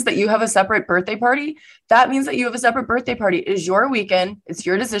that means that you have a separate birthday party, that means that you have a separate birthday party. It is your weekend. It's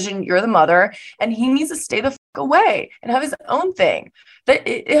your decision. You're the mother, and he needs to stay the fuck away and have his own thing. That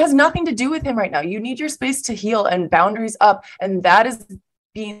it has nothing to do with him right now. You need your space to heal and boundaries up. And that is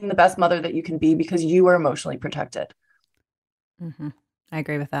being the best mother that you can be because you are emotionally protected. Mm-hmm. I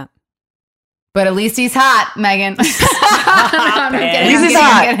agree with that. But at least he's hot, Meghan. At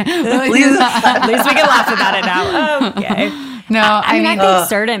least we can laugh about it now. Okay. No, I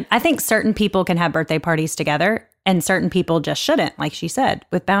mean, I think certain people can have birthday parties together and certain people just shouldn't, like she said,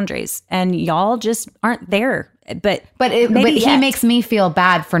 with boundaries. And y'all just aren't there. But he makes me feel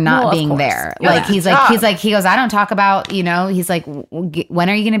bad for not being there. Yeah. Like he goes, I don't talk about, he's like, when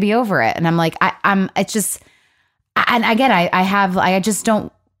are you going to be over it? And I'm like,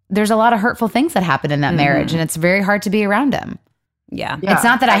 there's a lot of hurtful things that happen in that marriage, and it's very hard to be around him. Yeah. It's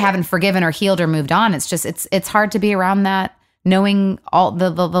not that I haven't forgiven or healed or moved on. It's just, it's hard to be around that, knowing all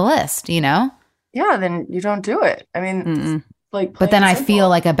the list, Yeah, then you don't do it. I mean, but then I feel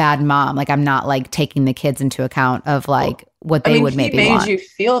like a bad mom. Like I'm not like taking the kids into account of like what they would maybe want. He made you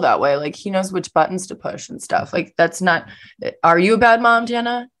feel that way. Like he knows which buttons to push and stuff. Like that's not, are you a bad mom,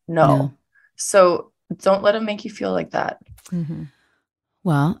 Jana? No. So don't let him make you feel like that. Mm-hmm.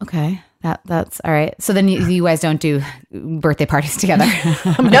 Well, okay. That's all right. So then you guys don't do birthday parties together?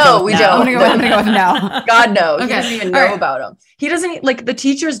 No, we don't. I'm gonna go with no. God, no. Okay. He doesn't even know about them. He doesn't, like the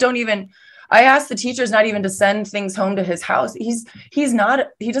teachers don't even, I asked the teachers not even to send things home to his house. He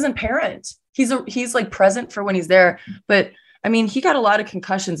doesn't parent. He's like present for when he's there. But I mean, he got a lot of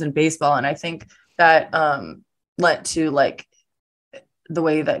concussions in baseball. And I think that led to like the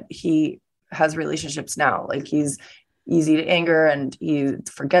way that he has relationships now. Like he's easy to anger and he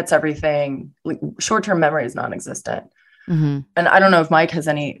forgets everything. Like short-term memory is non-existent. Mm-hmm. And I don't know if Mike has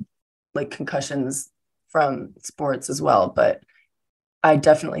any like concussions from sports as well, but I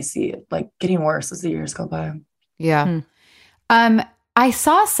definitely see it like getting worse as the years go by. Yeah. I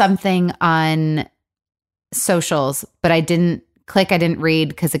saw something on socials, but I didn't read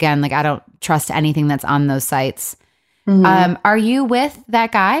because again, like I don't trust anything that's on those sites. Mm-hmm. Are you with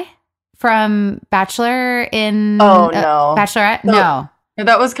that guy from Bachelor in Bachelorette? So, no.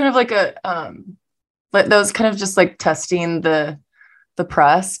 That was kind of like that was kind of just like testing the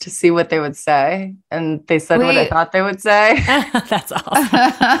press to see what they would say, and they said what I thought they would say. That's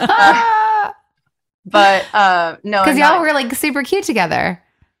awesome. But no, because y'all were like super cute together.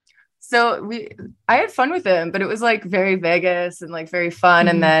 So I had fun with him, but it was like very Vegas and like very fun.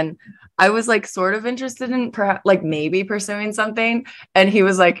 Mm-hmm. And then I was like sort of interested in perhaps like maybe pursuing something, and he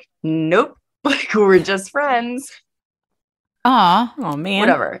was like, nope, like we're just friends. Oh man,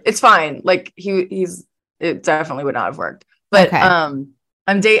 whatever, it's fine. Like it definitely would not have worked. But okay.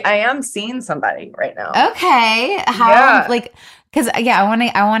 I am seeing somebody right now. Okay. How like because I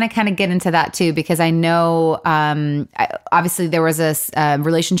want to kind of get into that too, because I know obviously there was a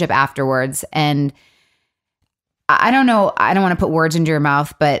relationship afterwards, and I don't know, I don't want to put words into your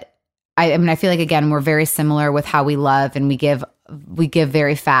mouth, but I mean I feel like again we're very similar with how we love, and we give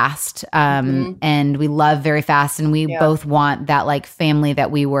very fast and we love very fast, and we both want that like family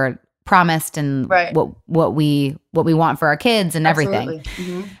that we were promised, and what we want for our kids and everything.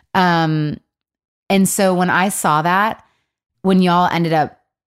 Mm-hmm. And so when I saw that, when y'all ended up,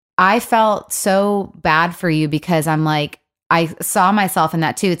 I felt so bad for you, because I'm like, I saw myself in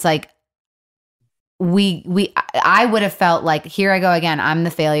that too. It's like I would have felt like, here I go again, I'm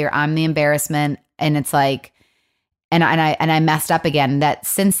the failure, I'm the embarrassment, and it's like, and I messed up again. That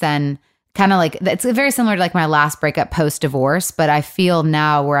since then, kind of like, it's very similar to like my last breakup post divorce, but I feel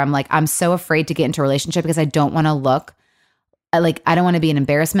now where I'm like, I'm so afraid to get into a relationship because I don't want to look like, I don't want to be an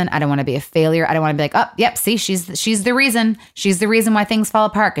embarrassment. I don't want to be a failure. I don't want to be like, oh, yep, see, she's the reason why things fall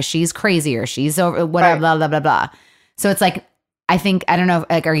apart, because she's crazy or she's over whatever, blah, blah, blah, blah. So it's like, I think, I don't know,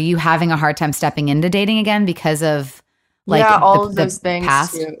 like, are you having a hard time stepping into dating again because of like all of those things?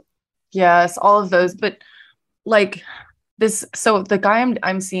 Yes, all of those. But like So the guy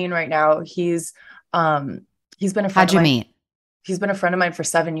I'm seeing right now, he's been a friend How'd you of mine. meet? He's been a friend of mine for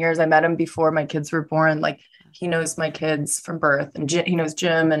 7 years. I met him before my kids were born. Like he knows my kids from birth, and he knows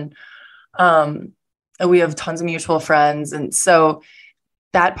Jim, and we have tons of mutual friends. And so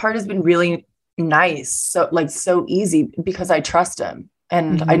that part has been really nice. So easy because I trust him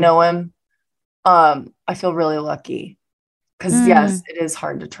and I know him. I feel really lucky because yes, it is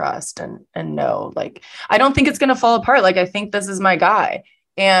hard to trust and know, like, I don't think it's going to fall apart. Like, I think this is my guy,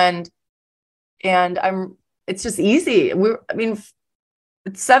 and it's just easy. It's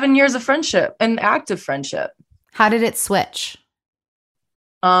 7 years of friendship and active friendship. How did it switch?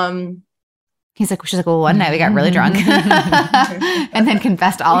 She's like, well, one night we got really drunk and then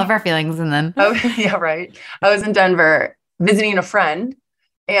confessed all of our feelings. And then, oh yeah, right. I was in Denver visiting a friend,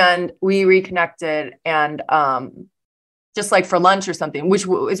 and we reconnected, and just like for lunch or something, which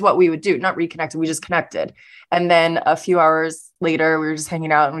is what we would do. Not reconnected, we just connected. And then a few hours later, we were just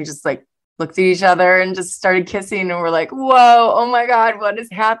hanging out, and we just like looked at each other and just started kissing, and we're like, whoa, oh my God, what is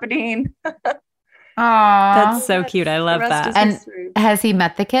happening? Aww. That's so cute. I love that. And has he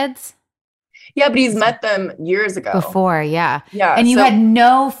met the kids? Yeah, but he's met them years ago. Before, yeah. Yeah. And you had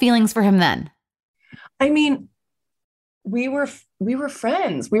no feelings for him then? I mean, we were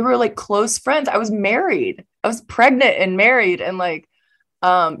friends. We were like close friends. I was married. I was pregnant and married, and like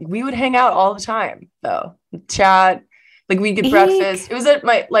we would hang out all the time though. Chat, like we'd get breakfast. It was at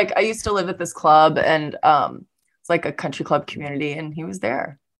I used to live at this club, and it's like a country club community, and he was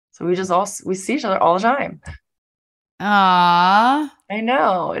there. So we see each other all the time. Aww. I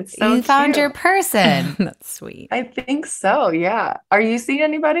know. It's so You found cute. your person. That's sweet. I think so. Yeah. Are you seeing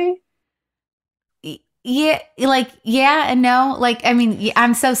anybody? Yeah. Like, yeah and no. Like, I mean,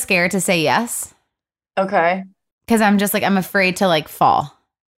 I'm so scared to say yes. Okay. Because I'm just like, I'm afraid to like fall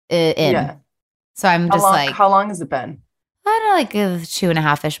in. Yeah. So I'm just how long has it been? I don't know, like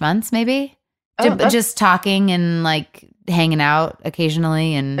 2.5-ish months, maybe. Oh, Just talking and like hanging out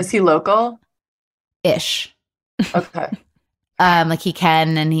occasionally. And is he local? Ish. Okay. Like he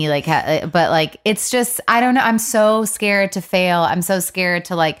can, and he like, but like, it's just, I don't know. I'm so scared to fail. I'm so scared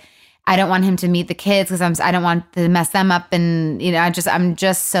to like, I don't want him to meet the kids because I don't want to mess them up. And, you know, I'm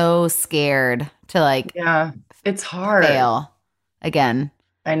just so scared to like, yeah, it's hard. Fail again.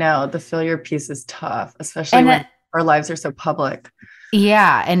 I know the failure piece is tough, especially when our lives are so public.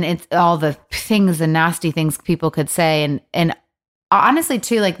 Yeah. And it's all the things, the nasty things people could say. And honestly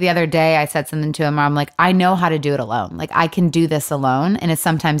too, like the other day I said something to him where I'm like, I know how to do it alone. Like I can do this alone. And it's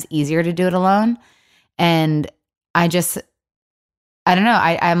sometimes easier to do it alone. And I don't know.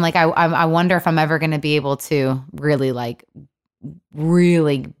 I'm like, I wonder if I'm ever going to be able to really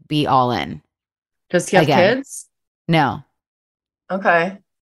be all in. Does he have kids? No. Okay.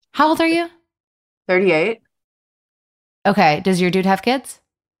 How old are you? 38. Okay. Does your dude have kids?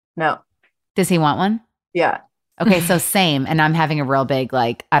 No. Does he want one? Yeah. Okay. So same. And I'm having a real big,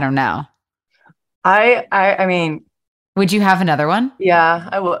 like, I don't know. I mean, would you have another one? Yeah,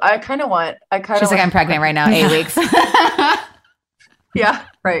 I will. She's like, I'm pregnant right now, 8 weeks. Yeah.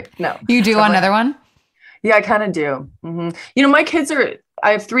 Right. No. You do want another one? Yeah, I kind of do. Mm-hmm. You know,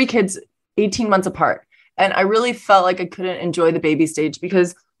 I have 3 kids, 18 months apart. And I really felt like I couldn't enjoy the baby stage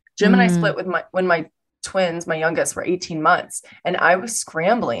because Jim and I split when my twins, my youngest, were 18 months, and I was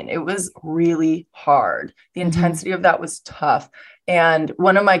scrambling. It was really hard. The intensity of that was tough. And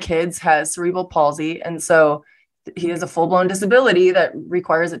one of my kids has cerebral palsy. And so he has a full-blown disability that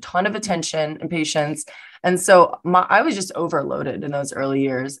requires a ton of attention and patience. And so I was just overloaded in those early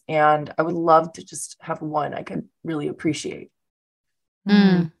years. And I would love to just have one I could really appreciate.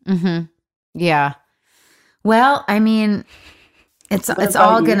 Mm-hmm. Yeah. Well, I mean, it's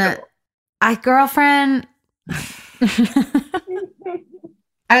all gonna. Girlfriend.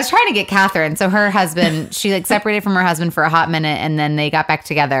 I was trying to get Catherine. So her husband, she like separated from her husband for a hot minute, and then they got back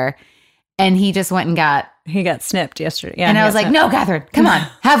together. And he just went and he got snipped yesterday. Yeah, and I was like, no, Catherine, come on,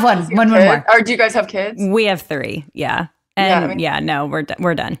 have one more. Or do you guys have kids? We have 3. Yeah. And no,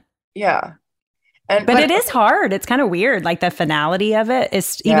 we're done. Yeah. But it is hard. It's kind of weird. Like the finality of it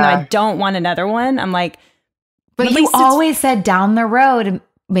is, even though I don't want another one, I'm like, but you always said down the road,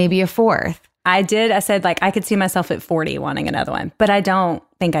 maybe a 4th. I did. I said like, I could see myself at 40 wanting another one, but I don't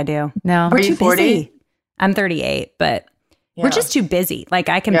think I do. No. We're too 40? Busy. I'm 38, but we're just too busy. Like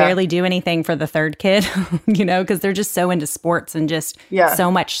I can barely do anything for the 3rd kid, you know, because they're just so into sports and just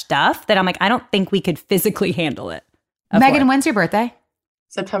so much stuff that I'm like, I don't think we could physically handle it. Meghan, when's your birthday?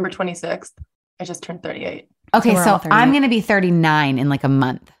 September 26th. I just turned 38. Okay, so I'm going to be 39 in like a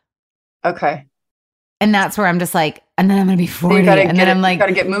month. Okay. And that's where I'm just like, and then I'm going to be 40. So and then I'm like, got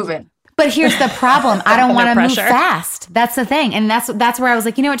to get moving. But here's the problem. I don't want to move pressure. fast. That's the thing. And that's where I was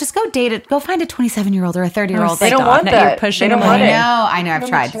like, you know what? Just go date it. Go find a 27-year-old or a 30-year-old. They don't want that. You're pushing They don't them want away. it. I know. I've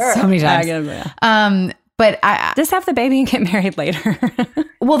tried so many times. But I Just have the baby and get married later.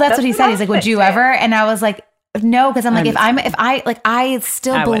 well, that's what he said. He's like, would you ever? And I was like, no, because I'm like, I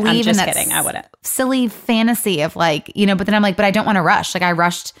still I would. I'm believe in just that kidding. I wouldn't. silly fantasy of like, you know, but then I'm like, but I don't want to rush. Like I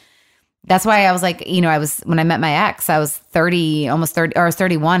rushed. That's why I was like, you know, when I met my ex, I was 30, almost 30, or I was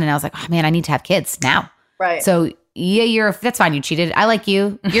 31. And I was like, oh man, I need to have kids now. Right. So yeah, that's fine. You cheated. I like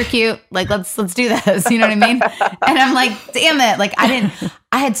you. You're cute. Like, let's do this. You know what I mean? And I'm like, damn it. Like I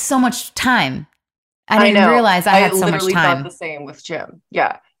had so much time. I didn't realize I had so much time. I literally thought the same with Jim.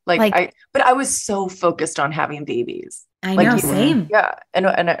 Yeah. But I was so focused on having babies. I know, same. Yeah.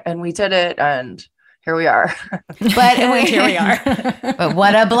 And we did it, and here we are. But Here we are. But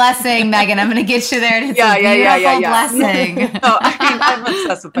what a blessing, Megan. I'm going to get you there. It's a beautiful blessing. No, I mean, I'm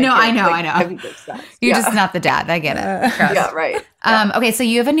obsessed with my kids. I know. Having good sex. You're just not the dad. I get it. Trust. Yeah, right. Okay, so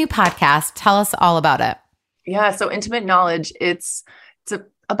you have a new podcast. Tell us all about it. Yeah, so Intimate Knowledge, it's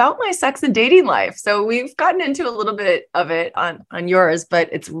about my sex and dating life. So we've gotten into a little bit of it on yours, but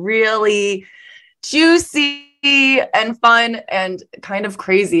it's really juicy and fun and kind of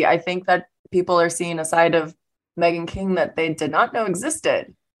crazy. I think that people are seeing a side of Meghan King that they did not know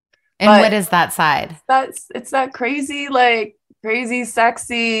existed. And what is that side? It's that crazy,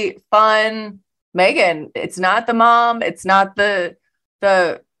 sexy, fun Meghan. It's not the mom. It's not the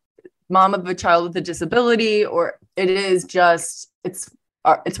mom of a child with a disability, or it is just, it's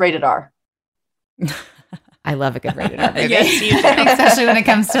rated R. I love a good rated R movie. Yes, you do. Especially when it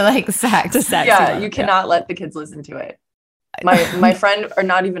comes to like sex. Yeah, you cannot let the kids listen to it. My friend, or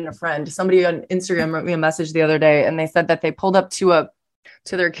not even a friend, somebody on Instagram wrote me a message the other day, and they said that they pulled up to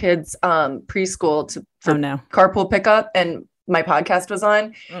their kids' preschool for carpool pickup, and my podcast was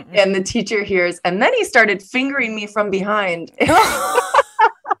on, and the teacher hears, and then he started fingering me from behind.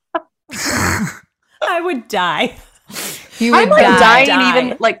 I would die. I'm dying.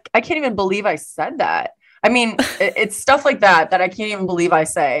 Even like, I can't even believe I said that. I mean, it's stuff like that I can't even believe I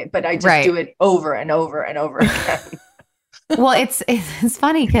say, but I just do it over and over and over again. Well, it's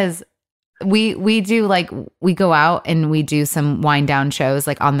funny because we do we go out and we do some wind down shows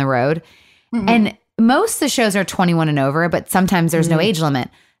like on the road, and most of the shows are 21 and over, but sometimes there's no age limit.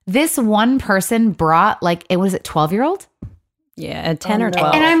 This one person brought 12-year-old? Yeah, 10 or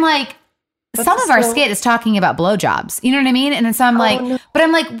 12. And I'm like, some of our skit is talking about blowjobs. You know what I mean? And so I'm but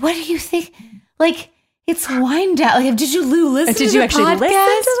I'm like, what do you think? Like, it's wind down. Like, did you listen to the podcast? Listen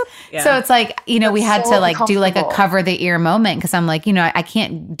to the So it's like, we had to do a cover the ear moment, because I'm like, I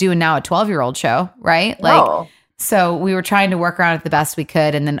can't do now a 12-year-old show, right? So we were trying to work around it the best we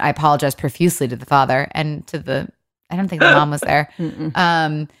could, and then I apologized profusely to the father and I don't think the mom was there.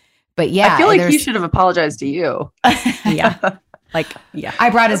 But yeah, I feel like he should have apologized to you. Yeah. I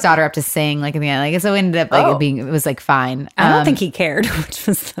brought his daughter up to sing in the end. So it ended up it was fine. I don't think he cared, which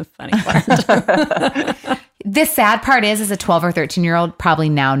was the funny part. The sad part is a 12 or 13-year-old probably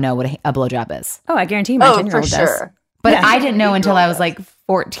now know what a blowjob is. Oh, I guarantee my 10-year-old does. Sure. But I didn't know until I was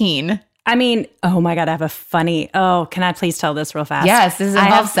 14. I mean, oh my God, I have a funny, can I please tell this real fast? Yes, this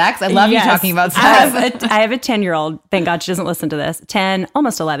involves sex. I love you talking about sex. I have a 10-year-old. Thank God she doesn't listen to this. 10,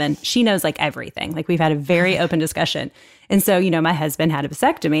 almost 11. She knows everything. We've had a very open discussion. And so, my husband had a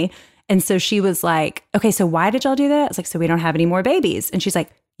vasectomy. And so she was like, okay, so why did y'all do that? I was like, so we don't have any more babies. And she's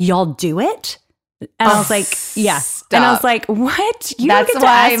like, y'all do it? And I was like, yeah. Stop. And I was like, what? You That's don't get to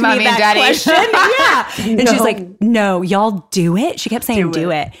why ask Mommy me and that Daddy. question. Yeah. And she's like, no, y'all do it? She kept saying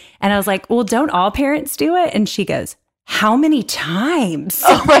do it. And I was like, well, don't all parents do it? And she goes, how many times?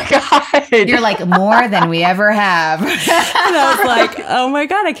 Oh my God. You're like, more than we ever have. And I was like, oh my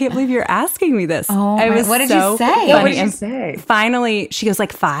God, I can't believe you're asking me this. What did you say? Yeah, what did you say? Finally, she goes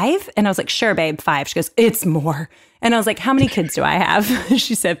 5? And I was like, sure, babe, 5. She goes, it's more. And I was like, how many kids do I have?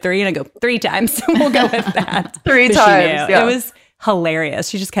 She said 3. And I go, 3 times. We'll go with that. 3 times. Yeah. It was hilarious.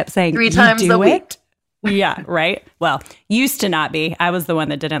 She just kept saying, 3 times do a week. Yeah, right. Well, used to not be. I was the one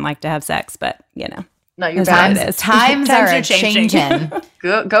that didn't like to have sex, but No, you're bad. Times are changing.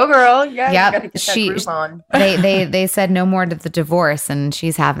 Go girl. Yeah. Yep. You gotta get that groove on. They said no more to the divorce, and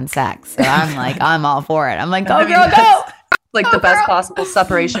she's having sex. So I'm like, I'm all for it. I'm like, go girl, go. The best possible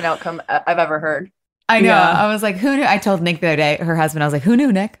separation outcome I've ever heard. I know. Yeah. I was like, who knew? I told Nick the other day, her husband, I was like, who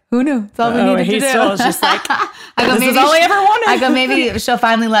knew, Nick? Who knew? It's all we needed to do. Still was just like, this is all I ever wanted. I go, maybe she'll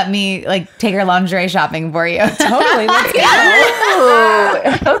finally let me take her lingerie shopping for you. Totally. Let's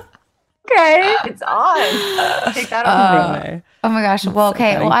go. Okay, it's on. Take that on. Oh my gosh. Well,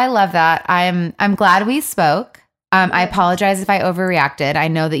 okay. Well, I love that. I'm glad we spoke. I apologize if I overreacted. I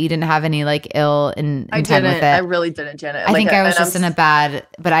know that you didn't have any like ill intent with it. I really didn't, Janet. I think I was just in a bad,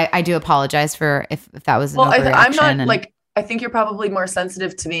 but I do apologize for if that was an overreaction. I'm not like, I think you're probably more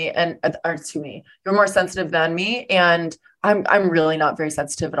sensitive to me or to me. You're more sensitive than me. And I'm really not very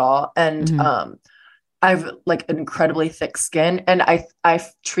sensitive at all. And, I've like an incredibly thick skin and I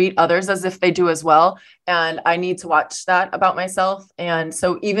treat others as if they do as well. And I need to watch that about myself. And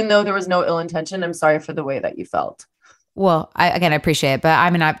so even though there was no ill intention, I'm sorry for the way that you felt. Well, I appreciate it, but I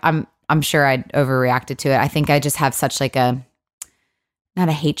mean, I'm sure I overreacted to it. I think I just have such like not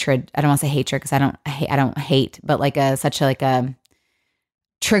a hatred. I don't want to say hatred because I don't hate, but like such like a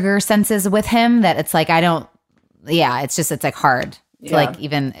trigger senses with him that it's like, it's like hard to like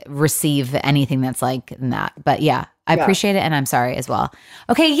even receive anything that's like that. But yeah, I appreciate it. And I'm sorry as well.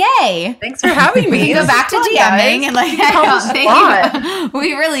 Okay. Yay. Thanks for having me. We can go back to DMing and like,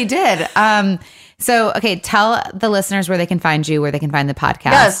 we really did. So, okay, tell the listeners where they can find you, where they can find the podcast.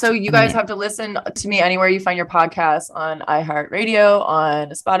 Yeah, so you guys have to listen to me anywhere you find your podcast, on iHeartRadio, on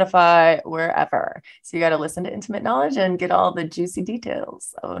Spotify, wherever. So you got to listen to Intimate Knowledge and get all the juicy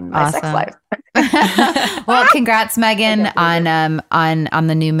details on my sex life. Well, congrats, Meghan, on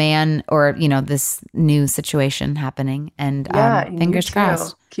the new man, or this new situation happening. And fingers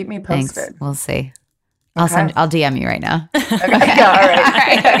crossed. Keep me posted. Thanks. We'll see. I'll DM you right now. Okay. Yeah, all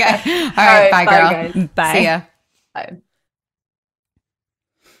right. Okay. All right. Bye, girl. Guys. Bye. See ya.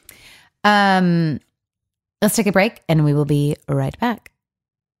 Bye. Let's take a break and we will be right back.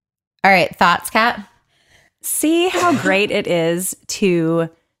 All right. Thoughts, Kat? See how great it is to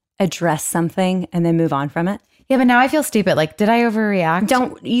address something and then move on from it? Yeah, but now I feel stupid. Like, did I overreact?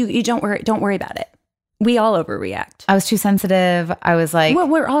 Don't worry about it. We all overreact. I was too sensitive. I was like... Well,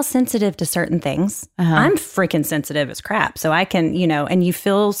 we're all sensitive to certain things. I'm freaking sensitive as crap. So I can, and you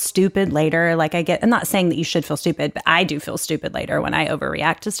feel stupid later. Like I'm not saying that you should feel stupid, but I do feel stupid later when I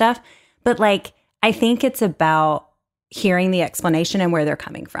overreact to stuff. But like, I think it's about hearing the explanation and where they're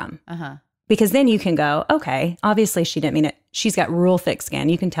coming from. Because then you can go, okay, obviously she didn't mean it. She's got real thick skin.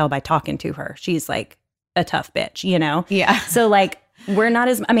 You can tell by talking to her. She's like a tough bitch, Yeah. So like, we're not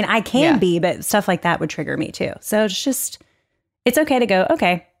as, I can be, but stuff like that would trigger me too. So it's okay to go,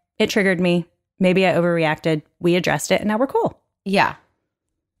 okay, it triggered me. Maybe I overreacted. We addressed it and now we're cool. Yeah.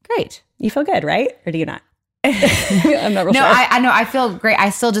 Great. You feel good, right? Or do you not? I'm not real sure. I know. I feel great.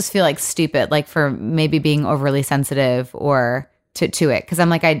 I still just feel like stupid, like for maybe being overly sensitive or to it. Cause I'm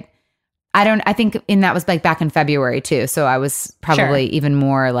like, I think that was like back in February too. So I was probably even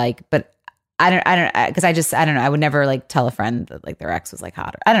more like, but I don't, because I don't know. I would never like tell a friend that like their ex was like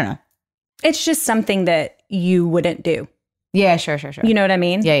hotter. I don't know. It's just something that you wouldn't do. Yeah, sure. You know what I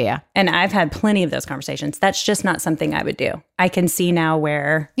mean? Yeah. And I've had plenty of those conversations. That's just not something I would do. I can see now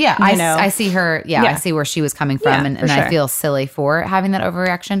where, I see her. Yeah, I see where she was coming from. And I feel silly for having that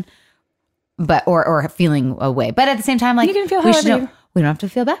overreaction, but, or feeling a way. But at the same time, like, you can feel however we don't have to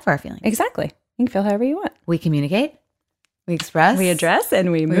feel bad for our feelings. Exactly. You can feel however you want. We communicate. We express. We address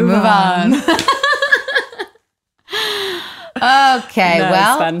and we move on. Okay,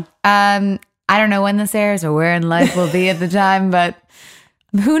 well, fun. I don't know when this airs or where in life we'll be at the time, but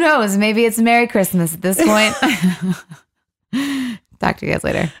who knows? Maybe it's Merry Christmas at this point. Talk to you guys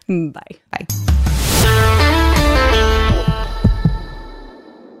later. Bye. Bye.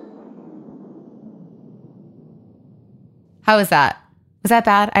 How was that? Was that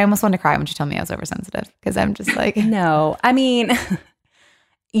bad? I almost wanted to cry when she told me I was oversensitive because I'm just like... No,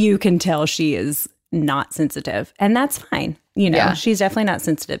 you can tell she is not sensitive and that's fine. She's definitely not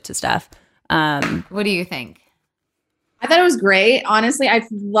sensitive to stuff. What do you think? I thought it was great. Honestly, I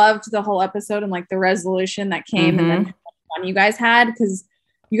loved the whole episode and like the resolution that came and then how much fun you guys had, because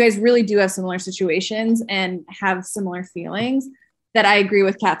you guys really do have similar situations and have similar feelings that I agree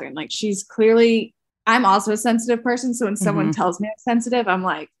with Catherine. Like she's clearly... I'm also a sensitive person. So when someone tells me I'm sensitive, I'm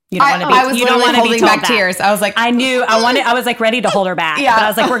like, you don't want to be, I was literally holding back tears. I was like, I was like ready to hold her back. Yeah. But I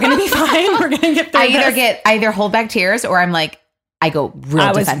was like, we're going to be fine. We're going to get through I either hold back tears or I'm like, I go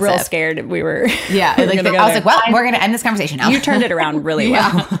real defensive. I was real scared. We were. Yeah. I was like, well, we're going to end this conversation now. You turned it around really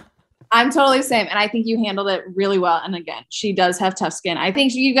well. I'm totally the same. And I think you handled it really well. And again, she does have tough skin. I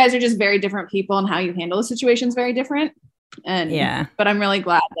think you guys are just very different people and how you handle the situation is very different. And but I'm really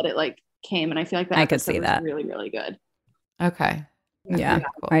glad that it like came, and I feel like that I could see that really, really good. Okay. Yeah,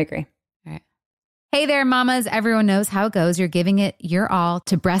 cool. I agree. All right. Hey there, mamas. Everyone knows how it goes. You're giving it your all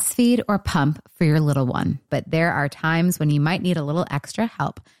to breastfeed or pump for your little one. But there are times when you might need a little extra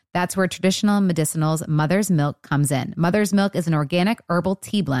help. That's where traditional medicinals Mother's Milk comes in. Mother's Milk is an organic herbal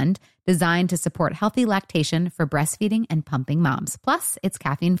tea blend designed to support healthy lactation for breastfeeding and pumping moms. Plus, it's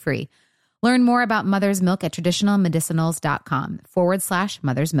caffeine free. Learn more about Mother's Milk at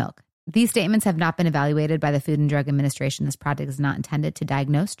traditionalmedicinals.com/Mother's Milk. These statements have not been evaluated by the Food and Drug Administration. This product is not intended to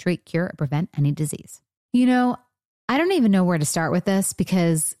diagnose, treat, cure, or prevent any disease. You know, I don't even know where to start with this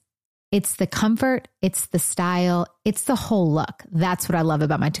because it's the comfort, it's the style, it's the whole look. That's what I love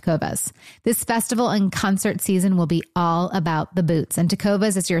about my Tecovas. This festival and concert season will be all about the boots, and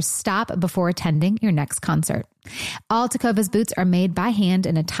Tecovas is your stop before attending your next concert. All Tecovas boots are made by hand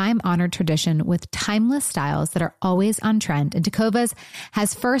in a time-honored tradition with timeless styles that are always on trend. And Tecovas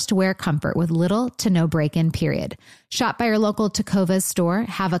has first wear comfort with little to no break-in period. Shop by your local Tecovas store,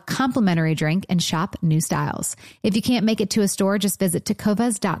 have a complimentary drink, and shop new styles. If you can't make it to a store, just visit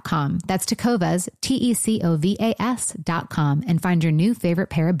tecovas.com. That's Tecovas, TECOVAS.com, and find your new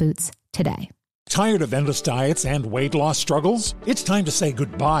favorite pair of boots today. Tired of endless diets and weight loss struggles? It's time to say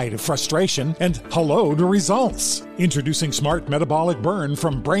goodbye to frustration and hello to results. Introducing Smart Metabolic Burn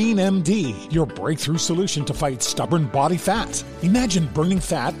from Brain MD, your breakthrough solution to fight stubborn body fat. Imagine burning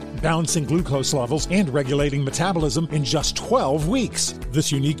fat, balancing glucose levels, and regulating metabolism in just 12 weeks.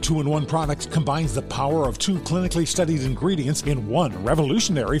 This unique 2-in-1 product combines the power of 2 clinically studied ingredients in one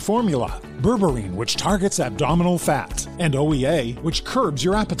revolutionary formula. Berberine, which targets abdominal fat, and OEA, which curbs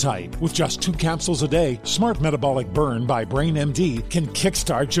your appetite. With just 2 capsules a day, Smart Metabolic Burn by Brain MD can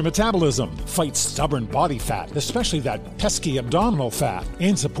kickstart your metabolism, fight stubborn body fat, especially that pesky abdominal fat,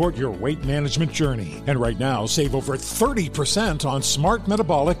 and support your weight management journey. And right now, save over 30% on Smart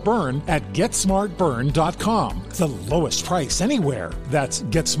Metabolic Burn at GetSmartBurn.com. The lowest price anywhere. That's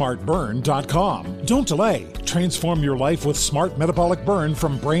GetSmartBurn.com. Don't delay. Transform your life with Smart Metabolic Burn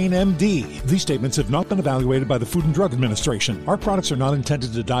from Brain MD. These statements have not been evaluated by the Food and Drug Administration. Our products are not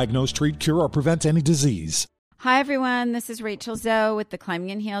intended to diagnose, treat, cure, or prevent any disease. Hi, everyone. This is Rachel Zoe with the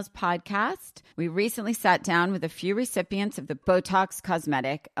Climbing in Heels podcast. We recently sat down with a few recipients of the Botox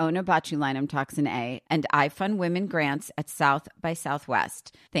Cosmetic, Onabotulinum Toxin A, and iFund Women grants at South by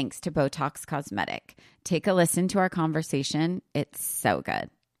Southwest, thanks to Botox Cosmetic. Take a listen to our conversation. It's so good.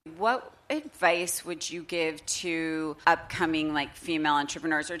 What advice would you give to upcoming female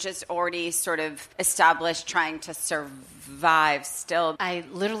entrepreneurs or just already sort of established trying to survive still? I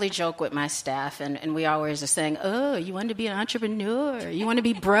literally joke with my staff and we always are saying, oh, you want to be an entrepreneur? You want to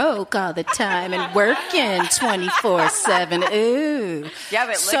be broke all the time and working 24/7. Ooh. Yeah,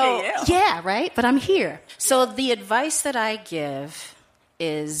 but look at you. Yeah, right? But I'm here. So the advice that I give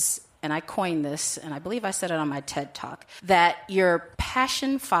is, and I coined this, and I believe I said it on my TED Talk, that your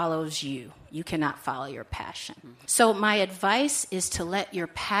passion follows you. You cannot follow your passion. So my advice is to let your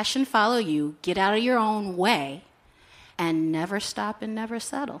passion follow you, get out of your own way, and never stop and never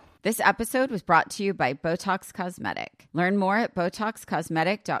settle. This episode was brought to you by Botox Cosmetic. Learn more at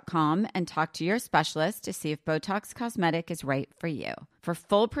BotoxCosmetic.com and talk to your specialist to see if Botox Cosmetic is right for you. For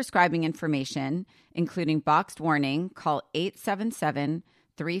full prescribing information, including boxed warning, call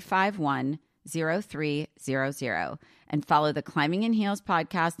 877-351-0300 and follow the Climbing in Heels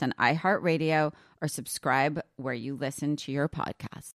podcast on iHeartRadio or subscribe where you listen to your podcast.